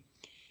quickly,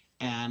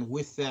 and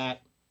with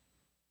that,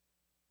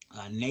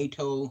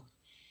 NATO,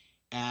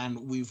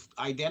 and we've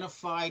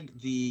identified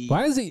the...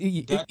 Why is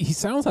he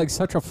sounds like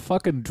such a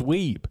fucking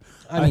dweeb.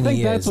 I mean, think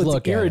he that's is. what's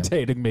Look at him.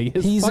 irritating me.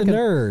 He's a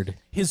nerd.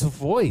 His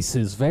voice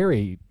is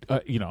very,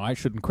 I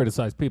shouldn't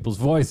criticize people's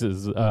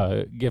voices,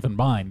 given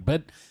mine,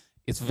 but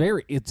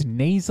it's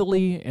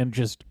nasally and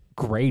just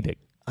grating.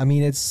 I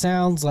mean, it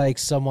sounds like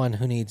someone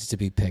who needs to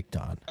be picked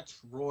on. Dutch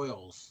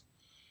royals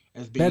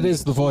as being That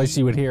is the voice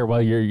you would hear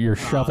while you're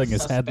shoving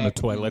his head in the suspect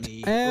toilet.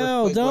 the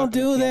Ow, earthquake don't weapon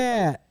do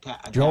attempt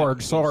that. George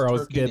against Soros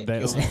Turkey did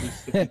that this. killed at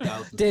least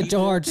 50,000 Did people.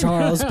 George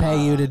Soros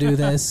pay you to do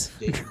this?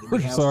 We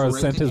George have Soros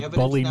forensic sent his evidence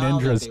bully now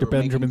that ninjas they to were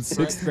making Benjamin's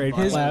threats 6th grade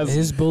by class.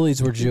 His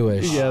bullies were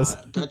Jewish. Yes.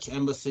 Dutch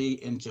embassy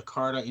in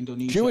Jakarta,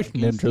 Indonesia. Jewish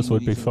against the ninjas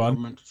would be Indonesian fun.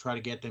 government to try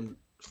to get them,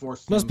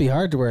 force Must them be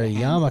hard to wear a to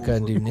hand yarmulke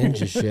and do over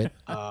ninja shit.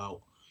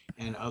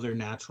 and other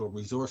natural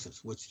resources,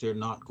 which they're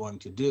not going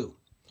to do.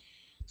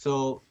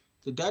 So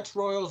the Dutch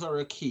royals are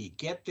a key.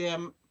 Get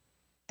them,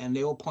 and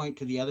they will point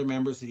to the other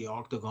members of the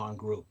Octagon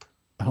group.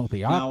 Oh,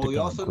 the Now, Octagon we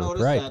also group,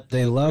 noticed right. that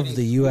They love British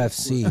the Police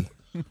UFC.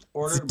 was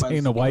ordered by the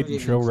Dana White and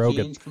Securities Joe Rogan.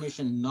 Exchange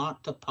Commission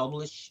not to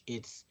publish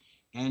its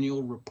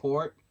annual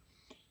report.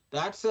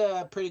 That's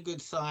a pretty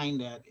good sign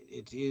that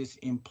it is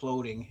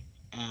imploding,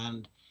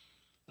 and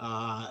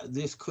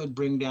this could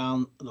bring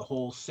down the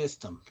whole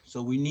system.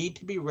 So we need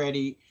to be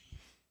ready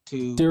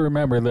to... Do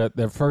remember that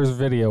the first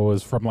video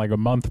was from like a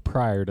month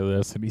prior to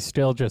this, and he's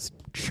still just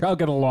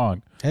chugging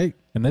along. Hey,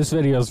 And this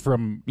video is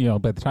from,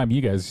 by the time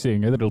you guys are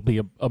seeing it, it'll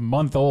be a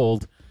month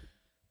old.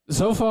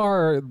 So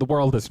far, the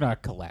world has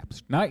not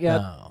collapsed. Not yet.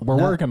 No, We're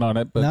working on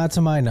it, but not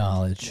to my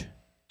knowledge.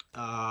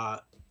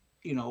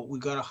 we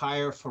got to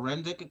hire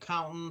forensic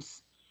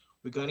accountants.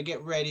 We got to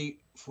get ready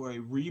for a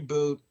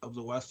reboot of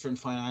the Western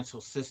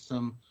financial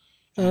system.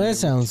 Oh, and that a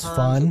sounds return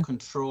fun. to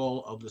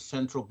control of the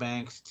central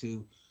banks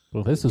to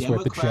well, this is where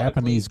the democratically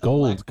Japanese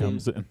gold elected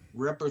comes in.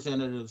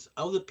 representatives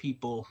of the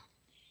people,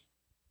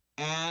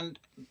 and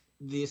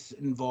this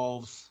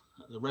involves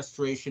the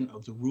restoration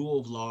of the rule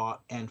of law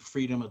and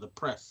freedom of the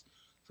press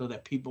so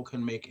that people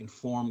can make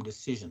informed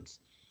decisions.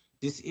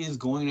 This is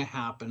going to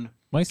happen.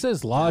 When he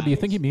says law, do you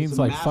think he It's means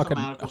a like fucking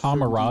mathematical certainty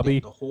Hammurabi?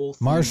 that the whole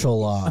thing Martial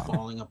is law.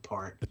 falling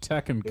apart. The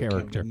Tekken There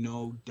character. can be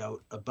no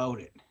doubt about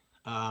it.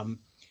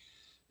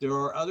 There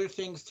are other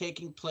things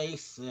taking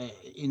place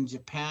in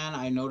Japan.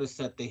 I noticed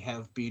that they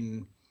have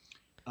been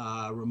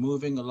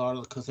removing a lot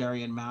of the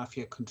Khazarian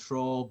mafia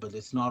control, but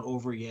it's not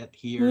over yet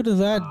here. Who did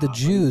that? The but it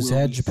Jews will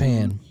had be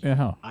Japan. soon.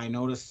 Yeah. I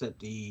noticed that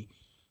the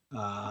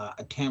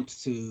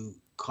attempts to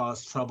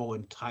cause trouble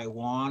in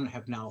Taiwan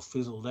have now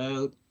fizzled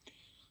out.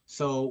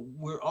 So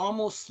we're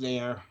almost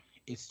there.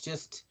 It's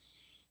just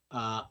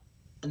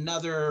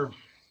another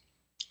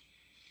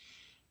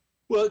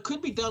Well, it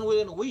could be done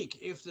within a week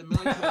if the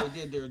military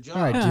did their job.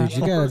 All right, dude,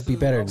 you gotta be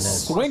better than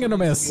this. Swing and a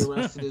miss.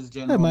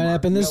 That might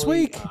happen this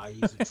week.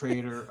 He's a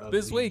traitor of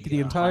This week, the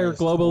entire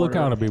global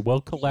economy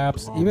will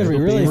collapse. You better be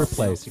really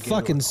replaced.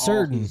 fucking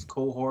certain. These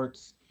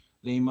cohorts,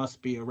 they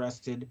must be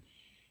arrested,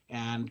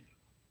 and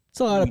it's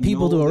a lot of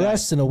people to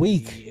arrest in a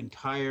week. The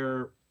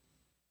entire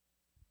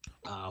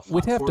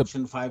we'd have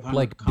Fortune to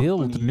 500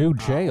 build new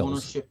jails.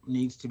 Ownership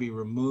needs to be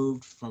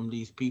removed from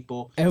these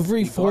people.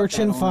 Every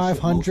Fortune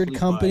 500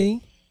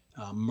 company.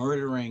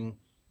 Murdering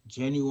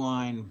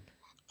genuine.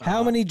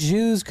 How many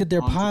Jews could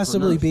there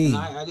possibly be?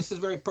 This is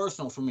very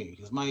personal for me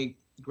because my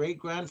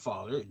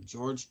great-grandfather,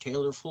 George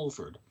Taylor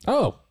Fulford.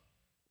 Oh,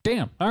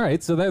 damn! All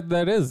right, so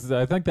that is.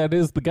 I think that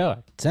is the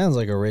guy. Sounds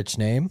like a rich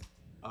name.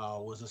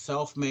 Was a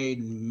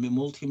self-made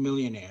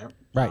multimillionaire,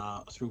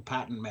 right? Through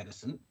patent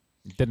medicine.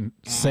 Didn't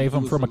save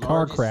him from a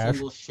car crash.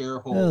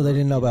 Oh, they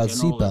didn't know about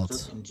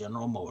seatbelts. And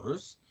General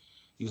Motors.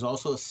 He was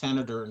also a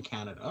senator in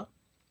Canada,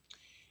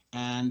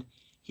 and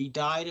he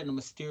died in a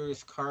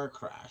mysterious car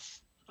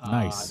crash in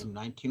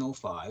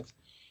 1905.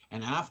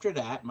 And after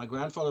that, my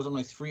grandfather was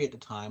only 3 at the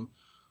time.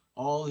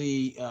 All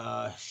the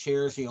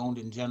shares he owned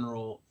in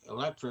General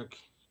Electric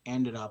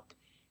ended up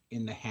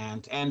in the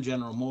hands, and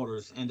General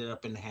Motors ended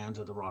up in the hands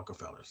of the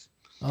Rockefellers.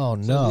 Oh,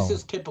 no. So this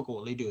is typical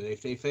what they do.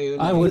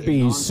 I would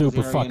be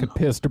super fucking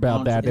pissed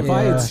about that. If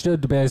I had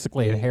stood to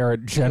basically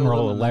inherit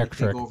General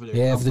Electric.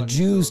 Yeah, if the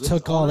Jews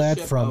took all that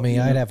from me,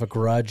 I'd have a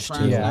grudge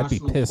too. Yeah, I'd be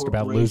pissed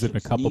about losing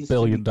a couple $1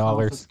 billion.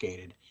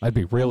 I'd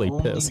be really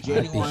pissed.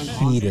 I'd be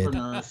heated.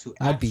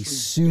 I'd be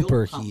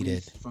super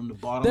heated.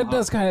 That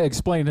does kind of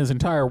explain his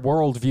entire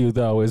worldview,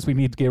 though, is we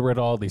need to get rid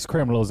of all these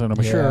criminals. And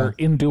I'm sure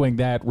in doing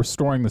that,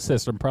 restoring the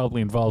system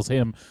probably involves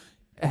him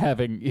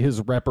having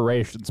his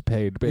reparations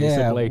paid,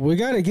 basically. Yeah, we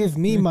got to give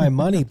me my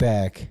money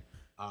back.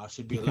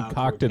 Should be he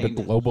concocted a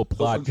global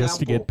plot just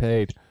to get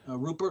paid.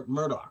 Rupert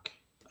Murdoch.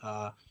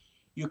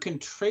 You can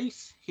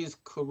trace his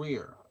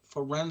career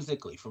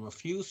forensically from a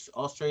few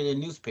Australian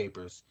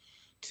newspapers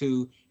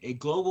to a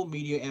global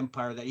media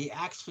empire that he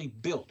actually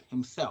built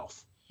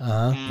himself.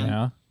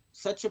 And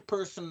such a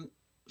person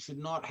should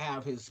not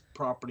have his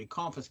property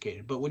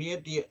confiscated. But when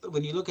you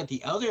look at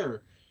the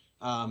other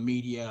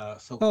media,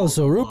 so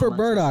Rupert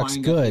Murdoch's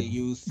good. They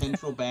use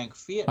central bank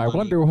fiat. I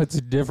wonder what's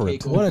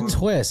different. What a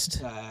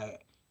twist!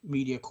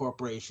 Media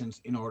corporations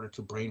in order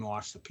to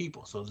brainwash the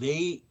people. So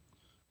they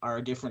are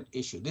a different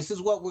issue. This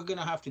is what we're going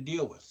to have to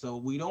deal with. So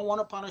we don't want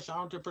to punish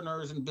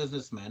entrepreneurs and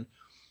businessmen,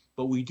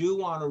 but we do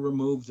want to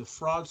remove the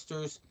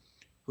fraudsters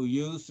who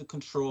use the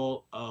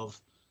control of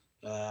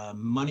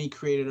money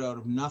created out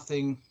of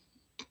nothing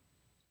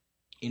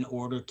in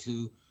order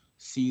to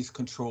seize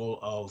control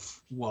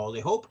of, well, they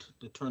hoped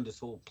to turn this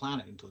whole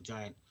planet into a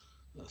giant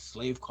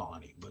slave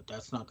colony, but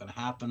that's not going to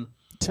happen.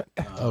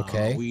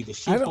 Okay. We the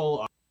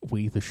sheeple.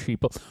 We the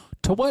sheeple.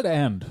 To what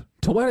end?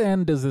 To what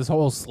end does this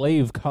whole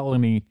slave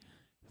colony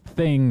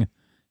thing?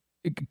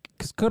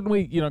 Because couldn't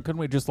we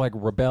just like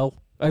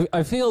rebel?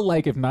 I feel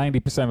like if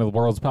 90% of the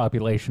world's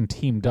population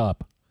teamed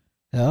up.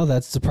 No,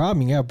 that's the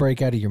problem. You got to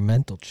break out of your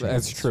mental chains.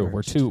 That's true.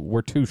 First.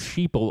 We're too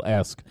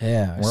sheeple-esque.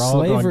 Yeah. We're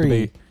all going to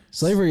be.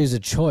 Slavery is a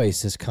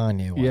choice, as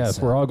Kanye once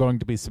said. We're all going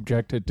to be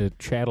subjected to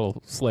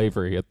chattel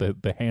slavery at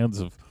the hands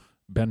of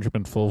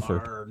Benjamin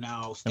Fulford Are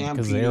now and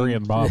the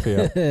Khazarian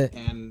mafia.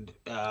 And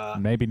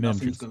maybe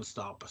nothing's ninjas. going to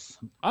stop us.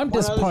 I'm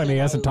disappointed he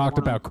hasn't talked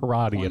about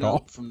karate at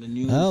all. From the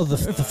news, Oh,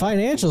 the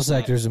financial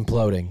sector's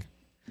imploding.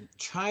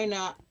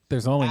 China.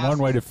 There's only one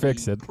way to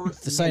fix it.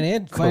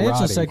 The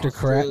financial sector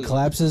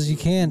collapses. You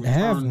can't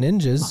have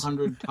ninjas.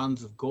 100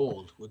 tons of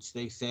gold, which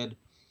they said.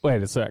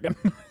 Wait a second.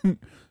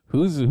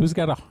 Who's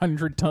got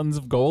 100 tons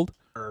of gold?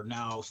 Are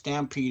now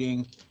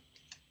stampeding,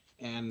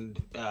 and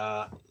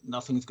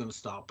nothing's going to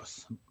stop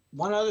us.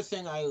 One other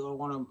thing I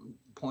want to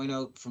point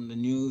out from the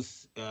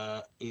news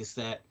is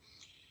that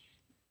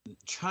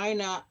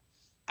China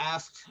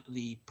asked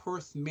the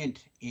Perth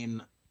Mint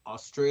in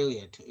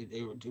Australia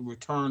to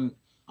return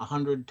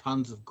 100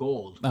 tons of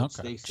gold, which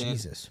they said.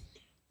 Jesus.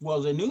 Well,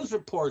 the news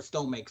reports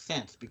don't make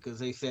sense because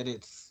they said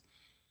it's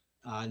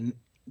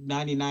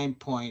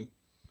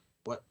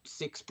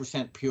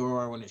 99.6%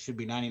 pure when it should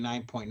be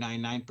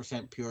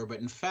 99.99% pure, but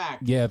in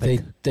fact, they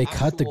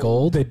cut the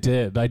gold. They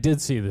did. I did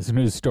see this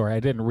news story. I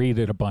didn't read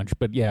it a bunch,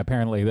 but yeah,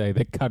 apparently they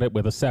cut it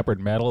with a separate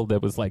metal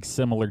that was like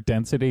similar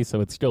density, so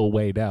it's still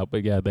weighed out.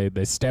 But yeah,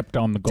 they stepped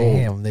on the gold.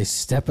 Damn, they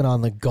stepping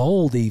on the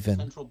gold even.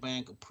 Central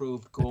bank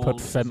approved gold. They put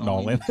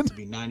fentanyl in it. To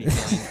be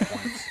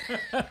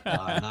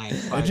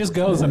 99.95%. It just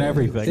goes in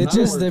everything. It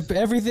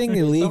everything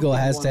illegal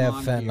has to have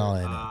fentanyl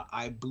in it.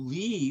 I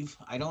believe,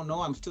 I don't know,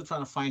 I'm still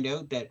trying to find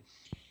out that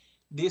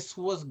this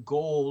was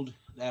gold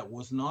that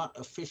was not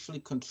officially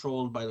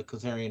controlled by the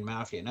Khazarian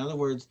mafia. In other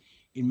words,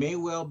 it may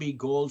well be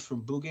gold from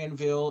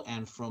Bougainville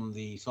and from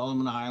the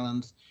Solomon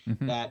Islands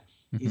that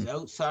is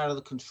outside of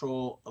the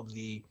control of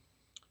the,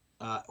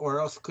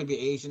 or else it could be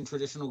Asian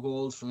traditional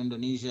golds from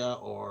Indonesia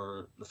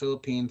or the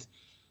Philippines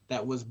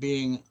that was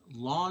being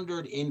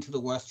laundered into the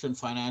Western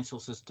financial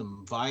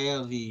system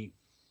via the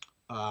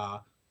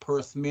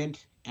Perth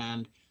Mint.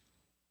 And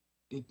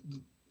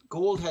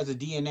gold has a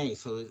DNA,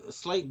 so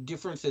slight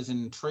differences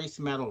in trace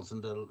metals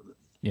and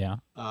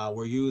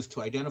were used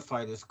to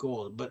identify this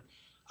gold. But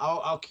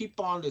I'll keep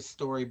on this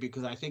story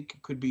because I think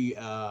it could be.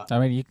 I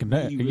mean, you can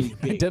really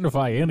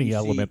identify any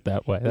element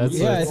that way. That's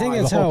I think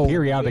that's the whole how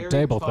periodic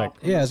table thing.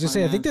 Yeah, I was gonna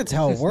say, I think that's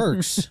how it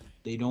works.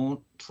 They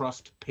don't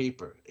trust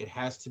paper. It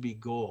has to be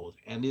gold.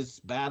 And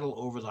this battle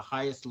over the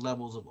highest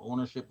levels of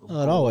ownership of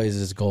gold it always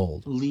is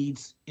gold.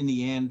 leads in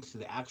the end to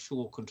the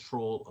actual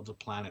control of the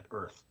planet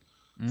Earth.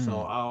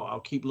 So I'll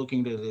keep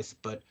looking to this,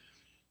 but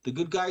the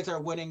good guys are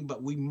winning,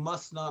 but we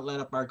must not let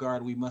up our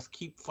guard. We must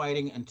keep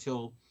fighting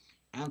until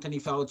Anthony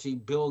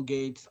Fauci, Bill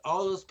Gates,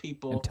 all those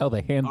people until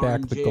they hand are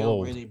back in the jail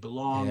gold where they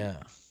belong,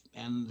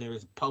 and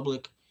there's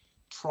public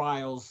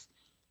trials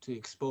to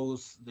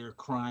expose their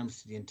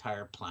crimes to the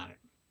entire planet.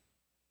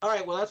 All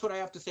right, well, that's what I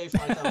have to say for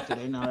myself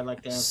today. Now I'd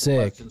like to answer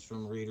questions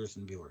from readers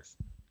and viewers.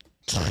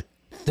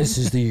 This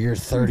is the year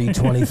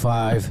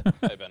 3025.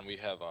 Hi, Ben. We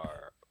have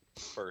our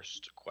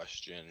first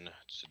question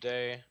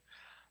today.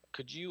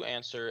 Could you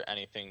answer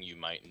anything you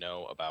might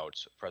know about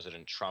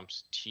President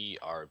Trump's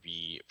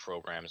TRV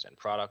programs and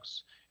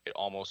products? It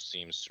almost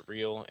seems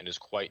surreal and is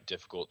quite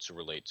difficult to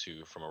relate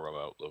to from a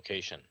remote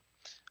location.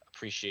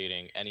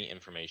 Appreciating any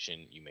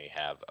information you may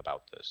have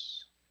about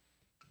this.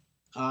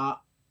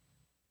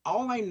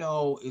 All I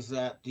know is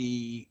that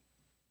the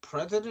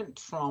President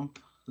Trump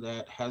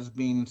that has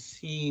been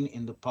seen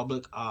in the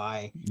public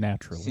eye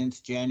since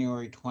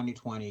January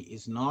 2020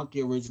 is not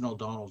the original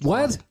Donald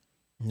Trump. What?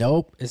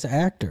 Nope, it's an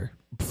actor.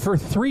 For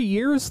 3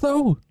 years,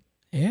 though?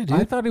 Yeah, dude.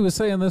 I thought he was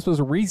saying this was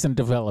a recent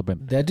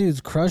development. That dude's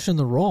crushing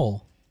the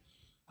role.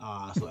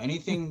 So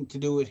anything to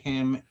do with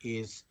him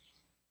is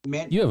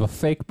meant... You have a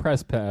fake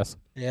press pass.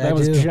 Yeah, that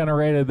was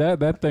generated.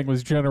 That thing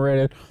was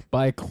generated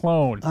by a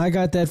clone. I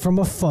got that from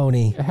a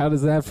phony. How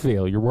does that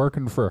feel? You're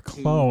working for a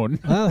clone.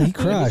 Well, he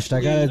crushed.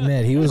 I gotta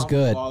admit, he was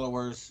good.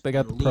 They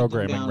got the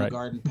programming down right. The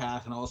garden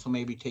path, and also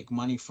maybe take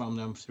money from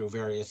them through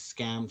various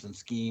scams and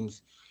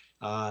schemes.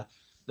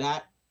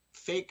 That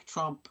fake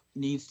Trump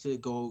needs to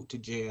go to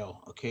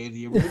jail. Okay,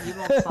 the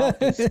original Trump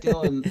is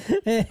still in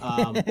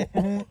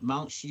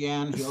Mount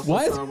Cheyenne. He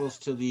also travels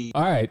to the.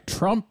 All right,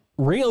 Trump,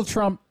 real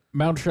Trump,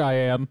 Mount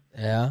Cheyenne.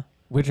 Yeah.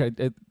 Which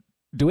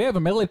do we have a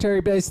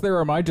military base there,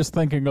 or am I just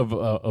thinking of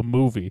a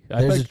movie?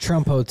 There's a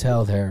Trump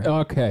hotel there.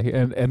 Okay,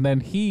 and then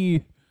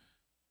he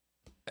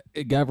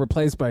got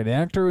replaced by an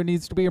actor who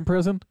needs to be in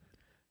prison?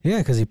 Yeah,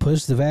 because he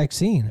pushed the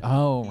vaccine.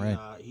 Oh, right.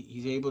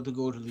 He's able to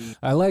go to the...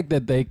 I like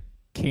that they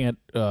can't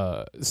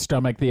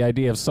stomach the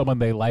idea of someone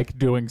they like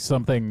doing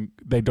something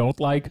they don't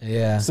like.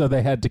 Yeah. So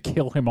they had to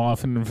kill him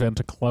off and invent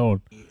a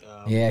clone.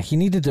 Yeah, he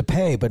needed to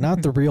pay, but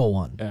not the real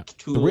one. Yeah.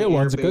 The real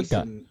one's a good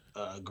guy. In,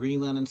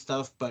 Greenland and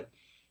stuff, but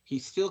he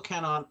still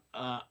cannot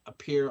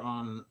appear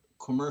on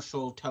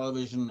commercial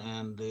television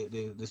and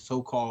the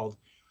so-called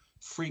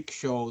freak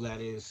show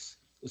that is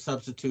the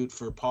substitute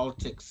for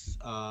politics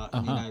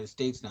in the United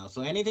States now.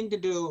 So anything to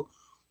do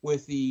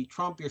with the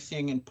Trump you're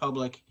seeing in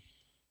public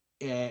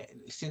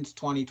since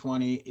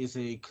 2020 is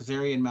a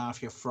Khazarian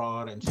mafia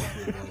fraud and should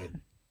be avoided.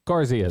 Of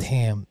course he is.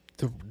 Damn,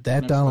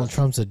 that Donald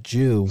Trump's a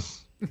Jew.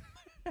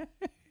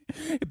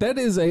 That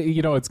is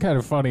it's kind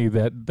of funny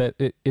that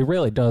it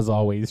really does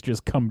always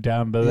just come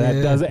down to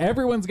that. Does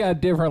everyone's got a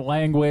different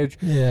language.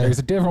 Yeah. There's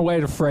a different way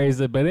to phrase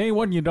it, but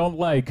anyone you don't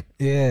like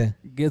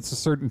gets a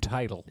certain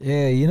title.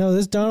 Yeah,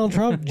 this Donald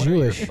Trump, What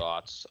Jewish. are your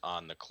thoughts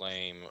on the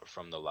claim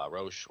from the La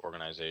Roche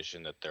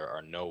organization that there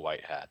are no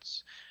white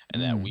hats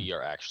and that we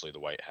are actually the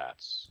white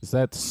hats? Is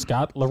that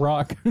Scott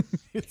LaRock?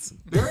 It's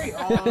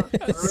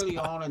early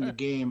on in the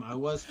game, I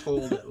was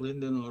told that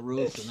Lyndon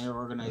LaRouche and their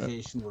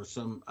organization were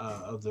some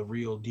of the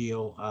real deal.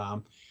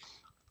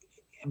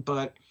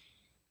 But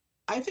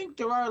I think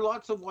there are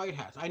lots of white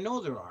hats. I know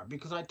there are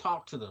because I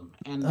talked to them.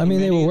 And I mean,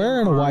 they were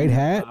wearing a white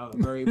hat.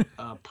 Very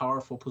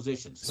powerful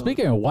positions. So,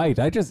 Speaking of white,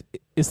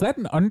 is that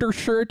an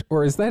undershirt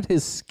or is that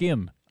his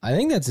skin? I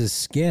think that's his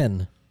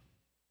skin.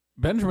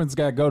 Benjamin's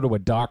got to go to a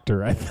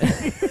doctor, I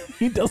think.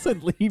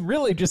 He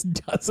really just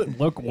doesn't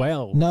look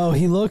well. No,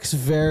 he looks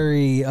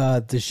very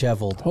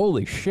disheveled.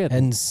 Holy shit.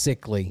 And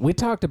sickly. We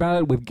talked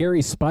about it with Gary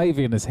Spivey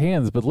in his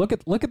hands, but look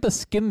at the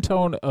skin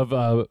tone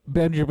of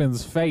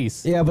Benjamin's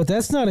face. Yeah, but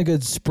that's not a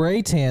good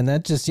spray tan.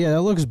 That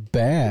looks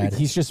bad.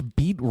 He's just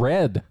beet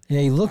red.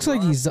 Yeah, he looks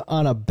like he's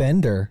on a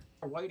bender.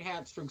 White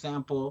hats, for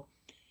example,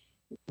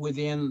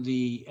 within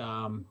the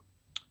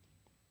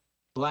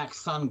Black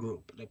Sun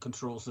group that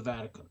controls the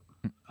Vatican.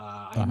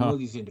 I know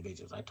these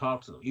individuals. I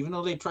talked to them. Even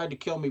though they tried to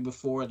kill me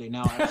before, they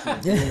now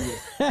actually agree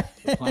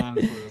with the plan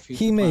for the future.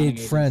 He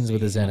made friends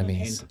with his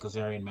enemies. And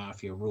Khazarian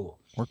mafia rule.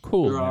 We're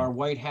cool. There are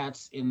white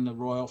hats in the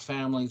royal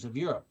families of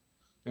Europe.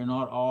 They're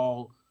not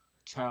all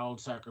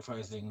child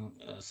sacrificing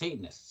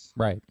Satanists.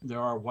 Right.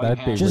 There are white That'd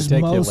hats. Be just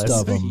ridiculous.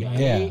 most of them.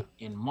 CIA,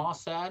 in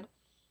Mossad,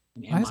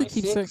 in Why does it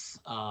keep saying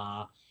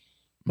MI6,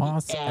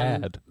 Mossad?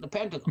 and the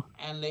Pentagon,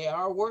 and they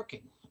are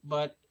working.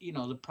 But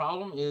the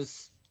problem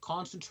is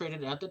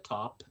concentrated at the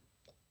top,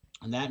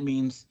 and that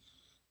means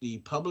the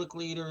public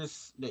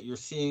leaders that you're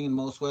seeing in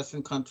most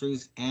Western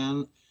countries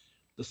and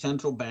the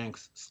central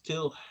banks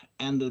still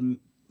and the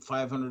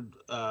 500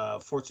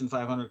 Fortune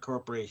 500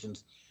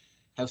 corporations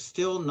have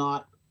still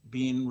not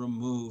been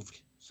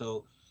removed.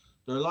 So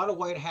there are a lot of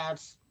white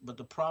hats, but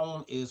the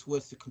problem is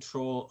with the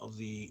control of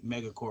the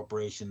mega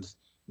corporations.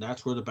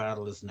 That's where the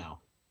battle is now.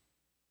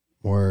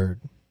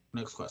 Word.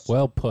 Next question.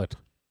 Well put.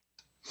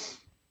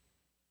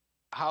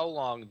 How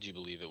long do you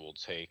believe it will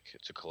take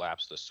to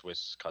collapse the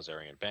Swiss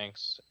Khazarian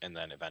banks and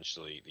then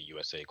eventually the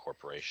USA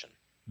corporation?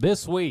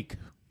 This week.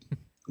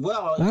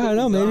 Well, I don't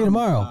know. Maybe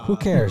tomorrow. Who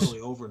cares?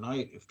 Probably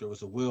overnight if there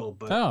was a will.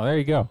 But Oh, there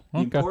you go. the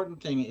Okay.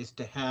 important thing is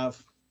to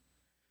have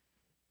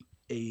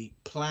a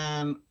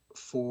plan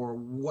for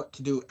what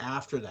to do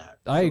after that.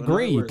 I So in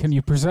agree. other words, Can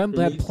you present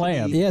there that needs to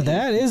plan? be- Yeah,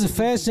 that is a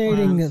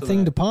fascinating plan so thing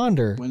that to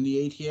ponder. When the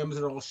ATMs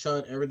are all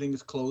shut, everything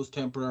is closed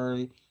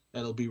temporarily.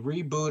 That'll be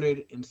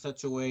rebooted in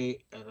such a way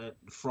that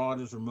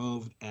fraud is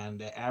removed and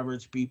the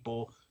average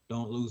people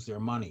don't lose their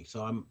money.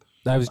 So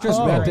I was just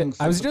Oh. about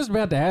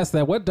to ask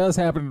that. What does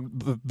happen?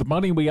 The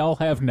money we all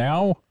have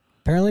now.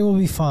 Apparently, we'll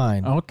be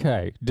fine.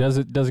 Okay. Does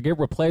it get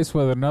replaced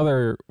with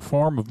another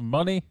form of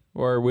money,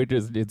 or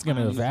it's going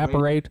to Chinese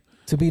evaporate?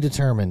 To be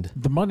determined.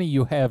 The money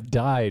you have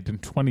died in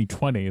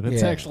 2020.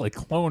 That's Yeah. actually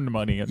cloned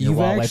money in your You've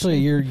wallet. actually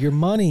your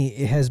money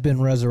has been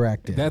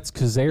resurrected. That's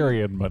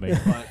Khazarian money.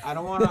 but I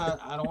don't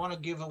want to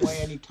give away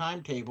any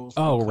timetables.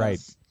 Oh, because, right.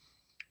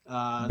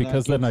 that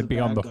Because then gives I'd be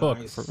on the bad hook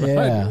guys, for-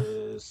 Yeah.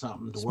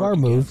 Something to Smart work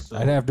move. against. So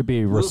I'd have to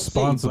be we'll see,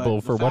 responsible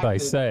but for the what fact I that,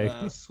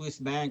 say. Swiss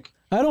Bank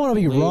I don't want to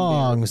be laid their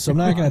wrong, so I'm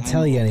not going to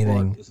tell you annual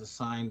report anything. is a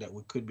sign that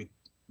we could be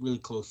really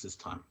close this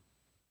time.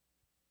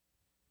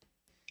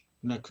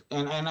 Next,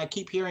 and I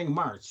keep hearing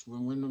March. We're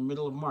in the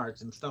middle of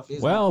March, and stuff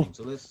is Well, happening.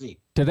 So let's see.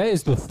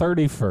 Today's the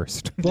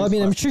 31st. Well, I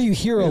mean, I'm sure you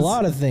hear a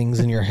lot of things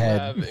in your You head.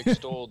 have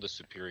extolled the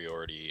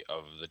superiority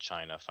of the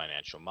China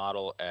financial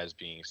model as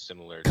being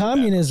similar to that of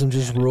Communism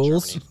just Japan and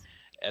rules. Germany.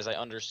 As I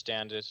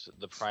understand it,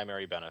 the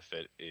primary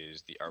benefit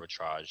is the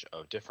arbitrage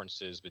of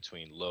differences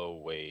between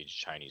low-wage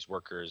Chinese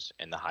workers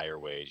and the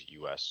higher-wage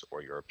U.S.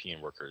 or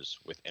European workers,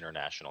 with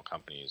international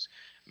companies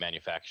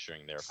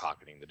manufacturing there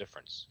pocketing the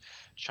difference.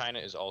 China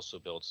is also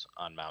built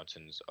on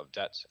mountains of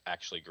debt,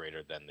 actually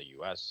greater than the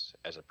U.S.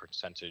 as a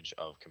percentage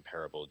of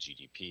comparable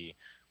GDP,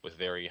 with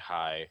very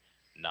high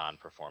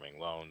non-performing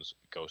loans,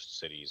 ghost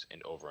cities,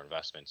 and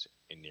overinvestments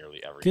in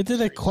nearly every Get to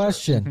the industry served.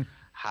 question.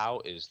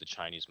 How is the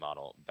Chinese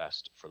model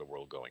best for the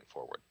world going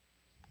forward?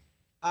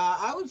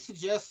 I would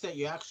suggest that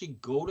you actually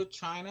go to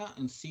China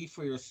and see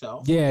for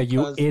yourself. Yeah, you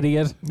because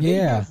idiot. they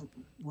Yeah. have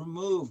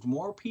removed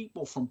more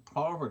people from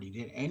poverty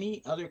than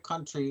any other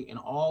country in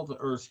all the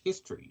Earth's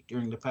history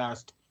during the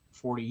past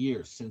 40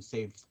 years since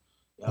they've,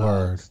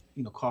 Word.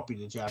 copied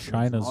the Japanese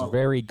China's model.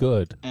 very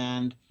good.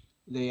 And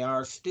they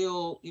are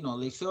still,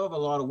 they still have a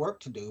lot of work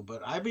to do.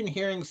 But I've been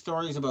hearing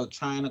stories about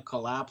China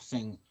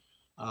collapsing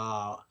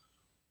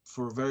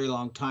for a very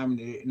long time,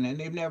 and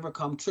they've never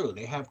come true.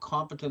 They have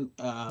competent.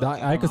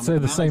 I could say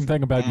the same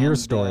thing about your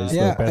stories,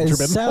 Yeah, though, it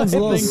Benjamin. sounds a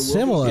little I think-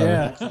 similar.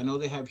 Yeah. I know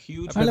they have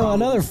huge. I know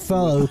another problems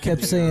fellow who with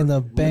kept their saying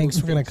the real banks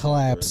were gonna estate sector.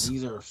 collapse.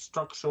 These are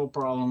structural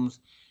problems,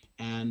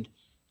 and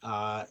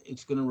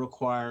it's going to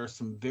require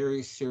some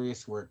very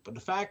serious work. But the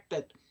fact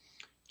that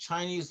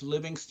Chinese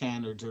living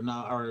standards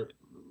are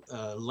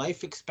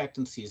life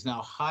expectancy is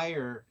now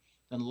higher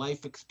than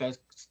life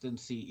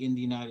expectancy in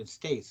the United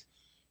States,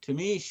 to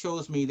me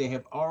shows me they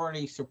have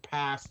already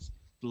surpassed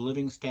the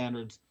living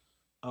standards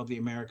of the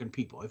American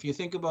people. If you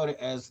think about it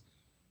as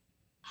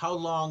how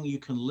long you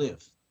can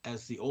live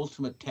as the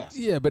ultimate test.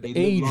 Yeah, but they live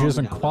age longer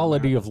isn't now than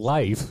quality of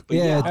Americans. life. But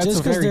Yeah, That's just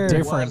a 'cause very they're-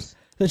 different.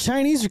 The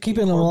Chinese are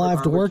keeping them corporate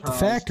alive to work the arbitrage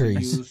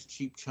factories. to use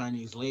cheap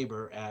Chinese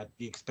labor at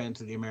the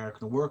expense of the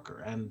American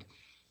worker. And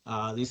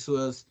this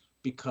was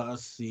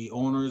because the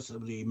owners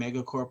of the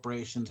mega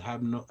corporations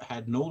had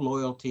no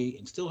loyalty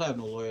and still have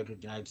no loyalty to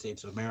the United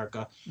States of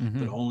America,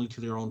 but only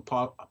to their own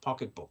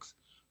pocketbooks.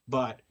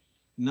 But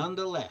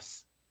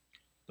nonetheless,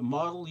 the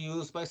model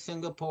used by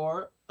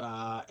Singapore,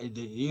 it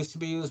used to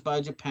be used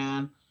by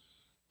Japan,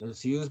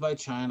 that's used by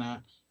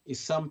China, is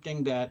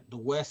something that the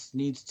West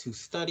needs to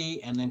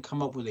study and then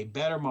come up with a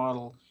better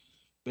model.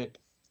 But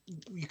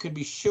you can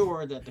be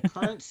sure that the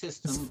current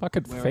system,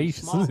 fucking where face-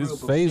 a small his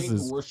group of face is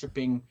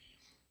Satan-worshipping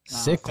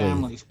Sickly.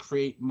 families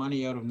create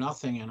money out of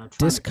nothing and are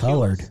trying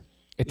Discolored. to kill us,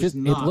 It is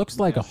not looks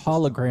the like a best system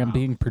hologram around.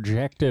 being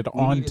projected We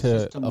need a onto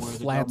system a where the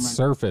flat government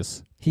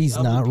surface. He's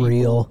of the not people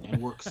real.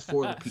 and works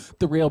for the people.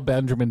 The real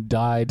Benjamin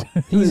died.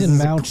 He's This in is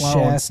a Mount clone.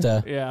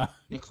 Shasta. Yeah,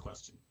 Next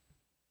question.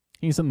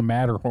 he's in the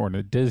Matterhorn at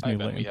I bet we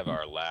Disneyland. have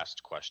our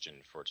last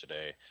question for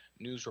today.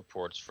 News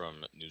reports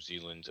from New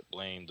Zealand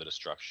blame the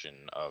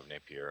destruction of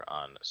Napier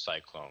on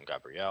Cyclone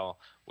Gabrielle,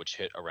 which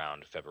hit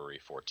around February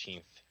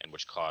 14th and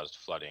which caused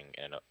flooding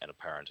and an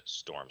apparent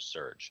storm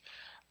surge.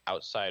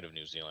 Outside of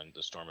New Zealand,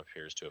 the storm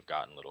appears to have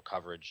gotten little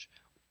coverage.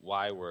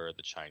 Why were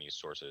the Chinese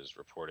sources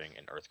reporting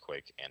an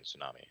earthquake and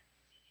tsunami?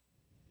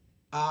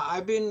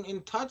 I've been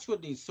in touch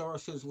with these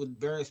sources with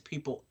various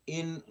people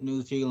in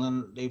New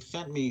Zealand. They've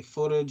sent me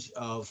footage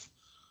of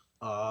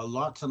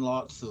lots and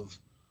lots of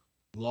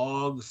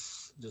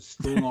logs just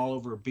strewn all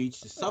over a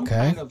beach. There's some Okay.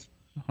 kind of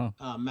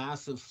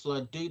massive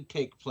flood did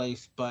take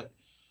place, but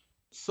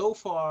so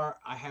far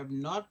I have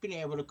not been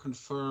able to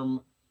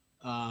confirm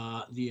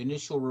the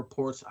initial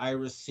reports I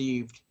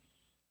received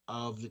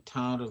of the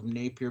town of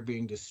Napier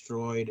being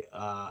destroyed,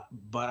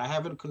 but I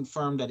haven't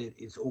confirmed that it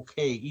is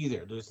okay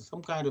either. There's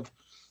some kind of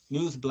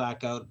news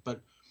blackout,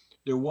 but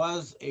there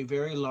was a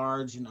very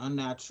large and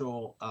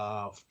unnatural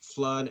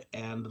flood,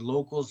 and the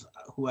locals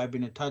who I've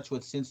been in touch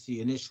with since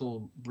the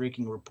initial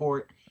breaking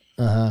report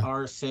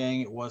are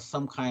saying it was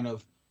some kind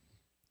of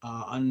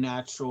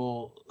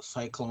unnatural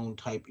cyclone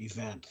type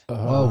event.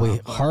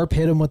 Harp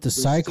hit him with the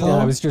cyclone. Yeah,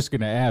 I was just going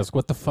to ask,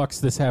 what the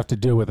fuck's this have to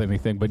do with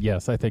anything? But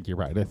yes, I think you're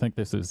right. I think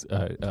this is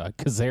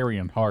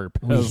Khazarian harp.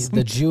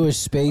 The Jewish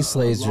space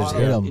lasers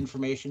hit him.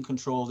 Information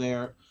control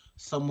there.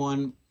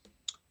 Someone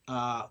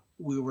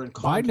we were in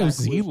contact New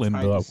Zealand,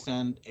 with tried to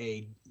send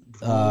a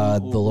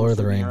the Lord of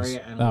the Rings.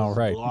 And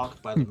was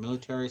blocked by the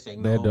military,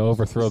 saying they had to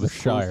overthrow the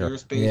Shire.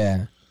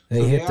 Yeah.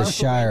 They hit the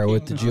Shire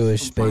with the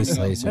Jewish space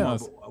laser.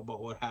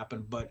 About what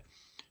happened, but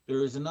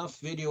there is enough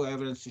video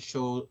evidence to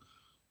show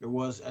there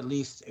was at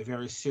least a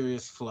very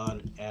serious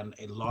flood and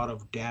a lot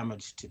of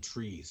damage to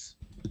trees.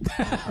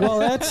 Well,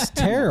 that's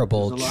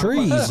terrible.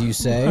 Trees, you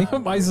say?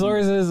 My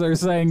sources are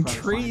saying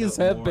trees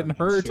have been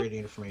hurt. Share the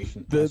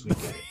information as we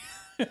get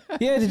it.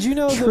 Yeah, did you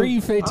know tree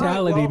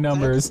fatality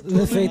numbers?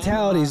 The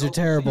fatalities are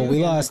terrible.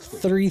 We lost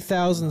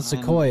 3,000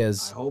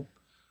 sequoias. I hope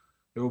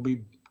there will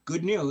be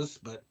good news,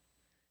 but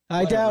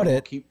I doubt we'll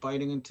it. keep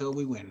fighting until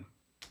we win.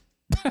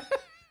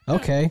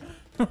 Okay.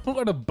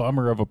 What a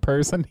bummer of a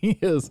person he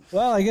is.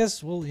 Well, I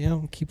guess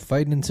we'll keep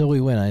fighting until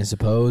we win, I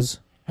suppose.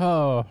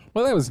 Oh,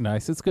 well, that was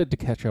nice. It's good to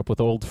catch up with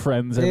old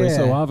friends every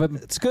so often.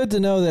 It's good to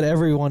know that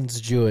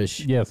everyone's Jewish.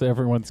 Yes,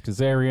 everyone's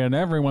Khazarian,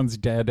 everyone's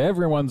dead,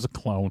 everyone's a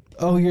clone.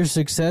 Oh, you're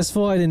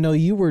successful? I didn't know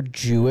you were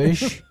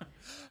Jewish.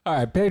 All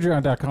right,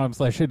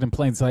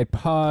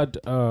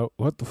 patreon.com/hiddenplainsightpod.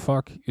 What the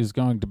fuck is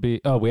going to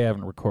be... Oh, we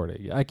haven't recorded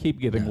yet. I keep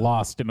getting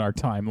lost in our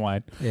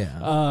timeline.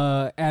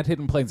 Yeah. At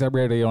Hidden Plain Sight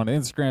Radio on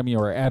Instagram. You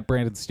are at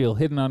Brandon Steele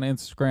Hidden on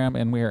Instagram.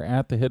 And we are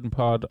at The Hidden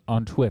Pod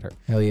on Twitter.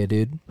 Hell yeah,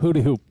 dude.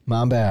 Hooty hoop.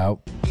 Mamba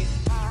out.